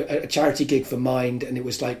in a charity gig for Mind, and it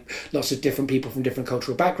was like lots of different people from different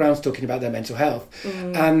cultural backgrounds talking about their mental health.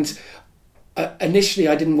 And initially,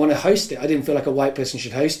 I didn't want to host it. I didn't feel like a white person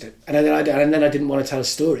should host it, and then I didn't want to tell a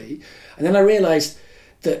story. And then I realised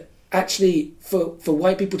that actually, for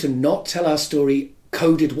white people to not tell our story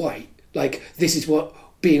coded white, like this is what.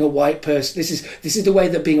 Being a white person, this is the way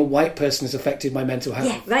that being a white person has affected my mental health.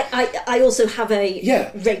 Yeah, right. I also have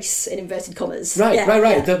a race in inverted commas. Right. Yeah.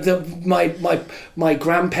 My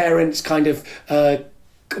grandparents kind of.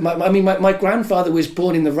 My grandfather was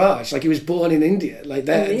born in the Raj, like he was born in India, like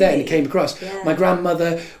there. Really? Then he came across. Yeah. My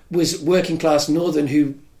grandmother was working class northern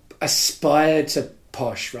who aspired to.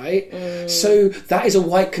 Posh, right? So that is a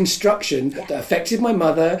white construction that affected my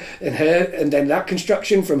mother and her, and then that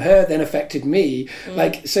construction from her then affected me.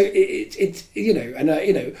 Like so, it's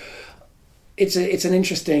it's an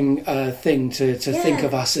interesting thing to think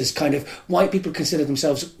of us as kind of white people consider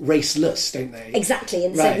themselves raceless, don't they? Exactly,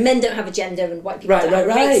 and so men don't have a gender and white people don't have a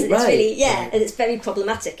race. And it's really, and it's very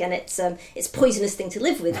problematic, and it's a poisonous thing to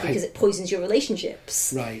live with because it poisons your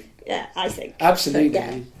relationships. Right. Yeah, I think. Absolutely.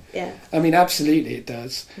 But yeah. I mean, absolutely it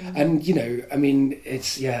does. And, you know, I mean,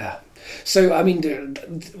 it's, So, I mean,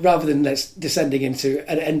 rather than let's descending into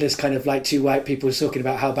an endless kind of like two white people talking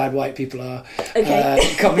about how bad white people are,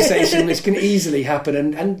 conversation, which can easily happen,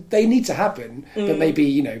 and they need to happen, but maybe,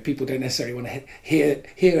 you know, people don't necessarily want to hear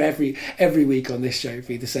every week on this show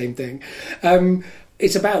be the same thing.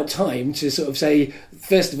 It's about time to sort of say,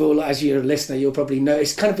 first of all, as you're a listener, you'll probably know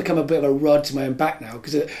it's kind of become a bit of a rod to my own back now,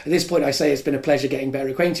 because at this point I say it's been a pleasure getting better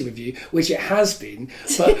acquainted with you, which it has been,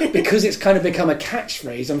 but because it's kind of become a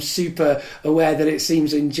catchphrase, I'm super aware that it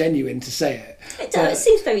seems ingenuine to say it. It does. It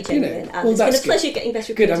seems very genuine. You know, it's been a pleasure getting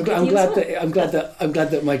better acquainted with you as well. I'm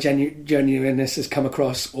glad that my genuineness has come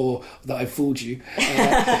across, or that I've fooled you.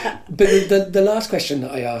 But the last question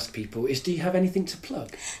that I ask people is, do you have anything to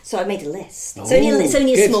plug? So I made a list. It's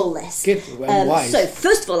only a small list. Good. So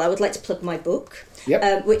first of all, I would like to plug my book,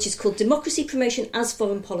 which is called Democracy Promotion as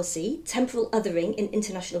Foreign Policy, Temporal Othering in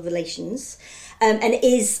International Relations, and it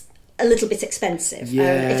is a little bit expensive.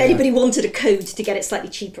 If anybody wanted a code to get it slightly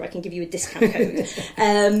cheaper, I can give you a discount code.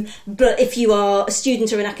 But if you are a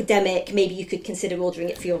student or an academic, maybe you could consider ordering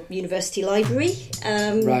it for your university library.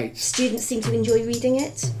 Students seem to enjoy reading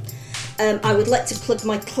it. I would like to plug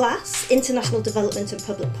my class, International Development and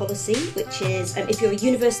Public Policy, which is, if you're a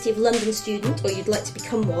University of London student or you'd like to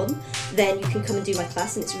become one, then you can come and do my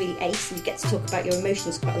class, and it's really ace, and you get to talk about your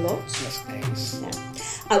emotions quite a lot. That's ace. Yeah.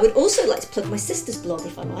 I would also like to plug my sister's blog,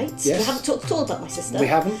 if I might. Yes. We haven't talked at all about my sister. We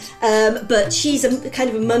haven't. But she's a kind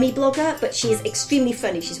of a mummy blogger, but she is extremely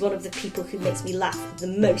funny. She's one of the people who makes me laugh the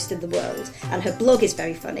most in the world. And her blog is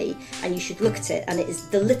very funny, and you should look at it. And it is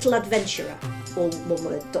thelittleadventurer, all one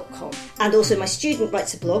word.com. And also my student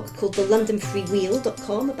writes a blog called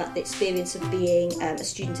thelondonfreewheel.com about the experience of being a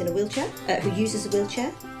student in a wheelchair, who uses a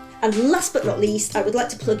wheelchair. And last but not least, I would like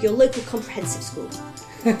to plug your local comprehensive school.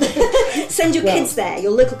 Send your kids there.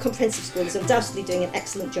 Your local comprehensive school is undoubtedly doing an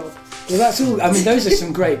excellent job. Well, that's all. I mean, those are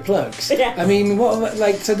some great plugs. Yes. I mean,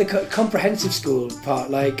 so the comprehensive school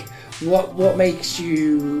part, what makes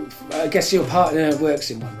you? I guess your partner works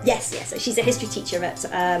in one, right? Yes. So she's a history teacher at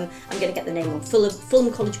I'm going to get the name wrong,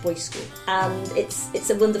 Fulham College Boys School, and it's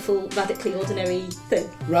a wonderful, radically ordinary thing.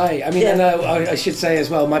 Right. I mean, and I should say as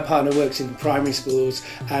well, my partner works in primary schools,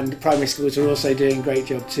 and primary schools are also doing a great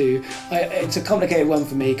job too. It's a complicated one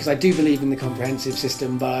for me because I do believe in the comprehensive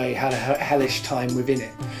system, but I had a hellish time within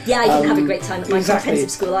it. Yeah, I didn't have a great time at my comprehensive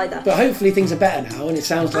school either. But hopefully things are better now, and it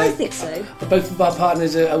sounds like I think so. Both of our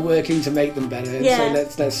partners are working to make them better, and so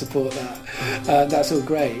let's support that. That's all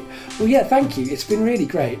great. Well, yeah, thank you. It's been really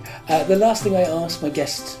great. The last thing I ask my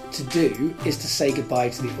guests to do is to say goodbye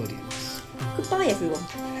to the audience. Goodbye, everyone.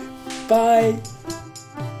 Bye.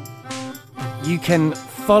 You can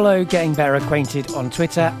follow Getting Better Acquainted on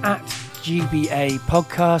Twitter at GBA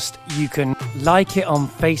Podcast. You can like it on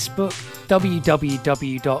Facebook.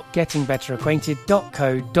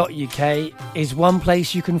 www.gettingbetteracquainted.co.uk is one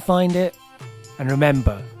place you can find it. And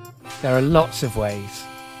remember, there are lots of ways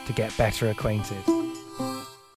to get better acquainted.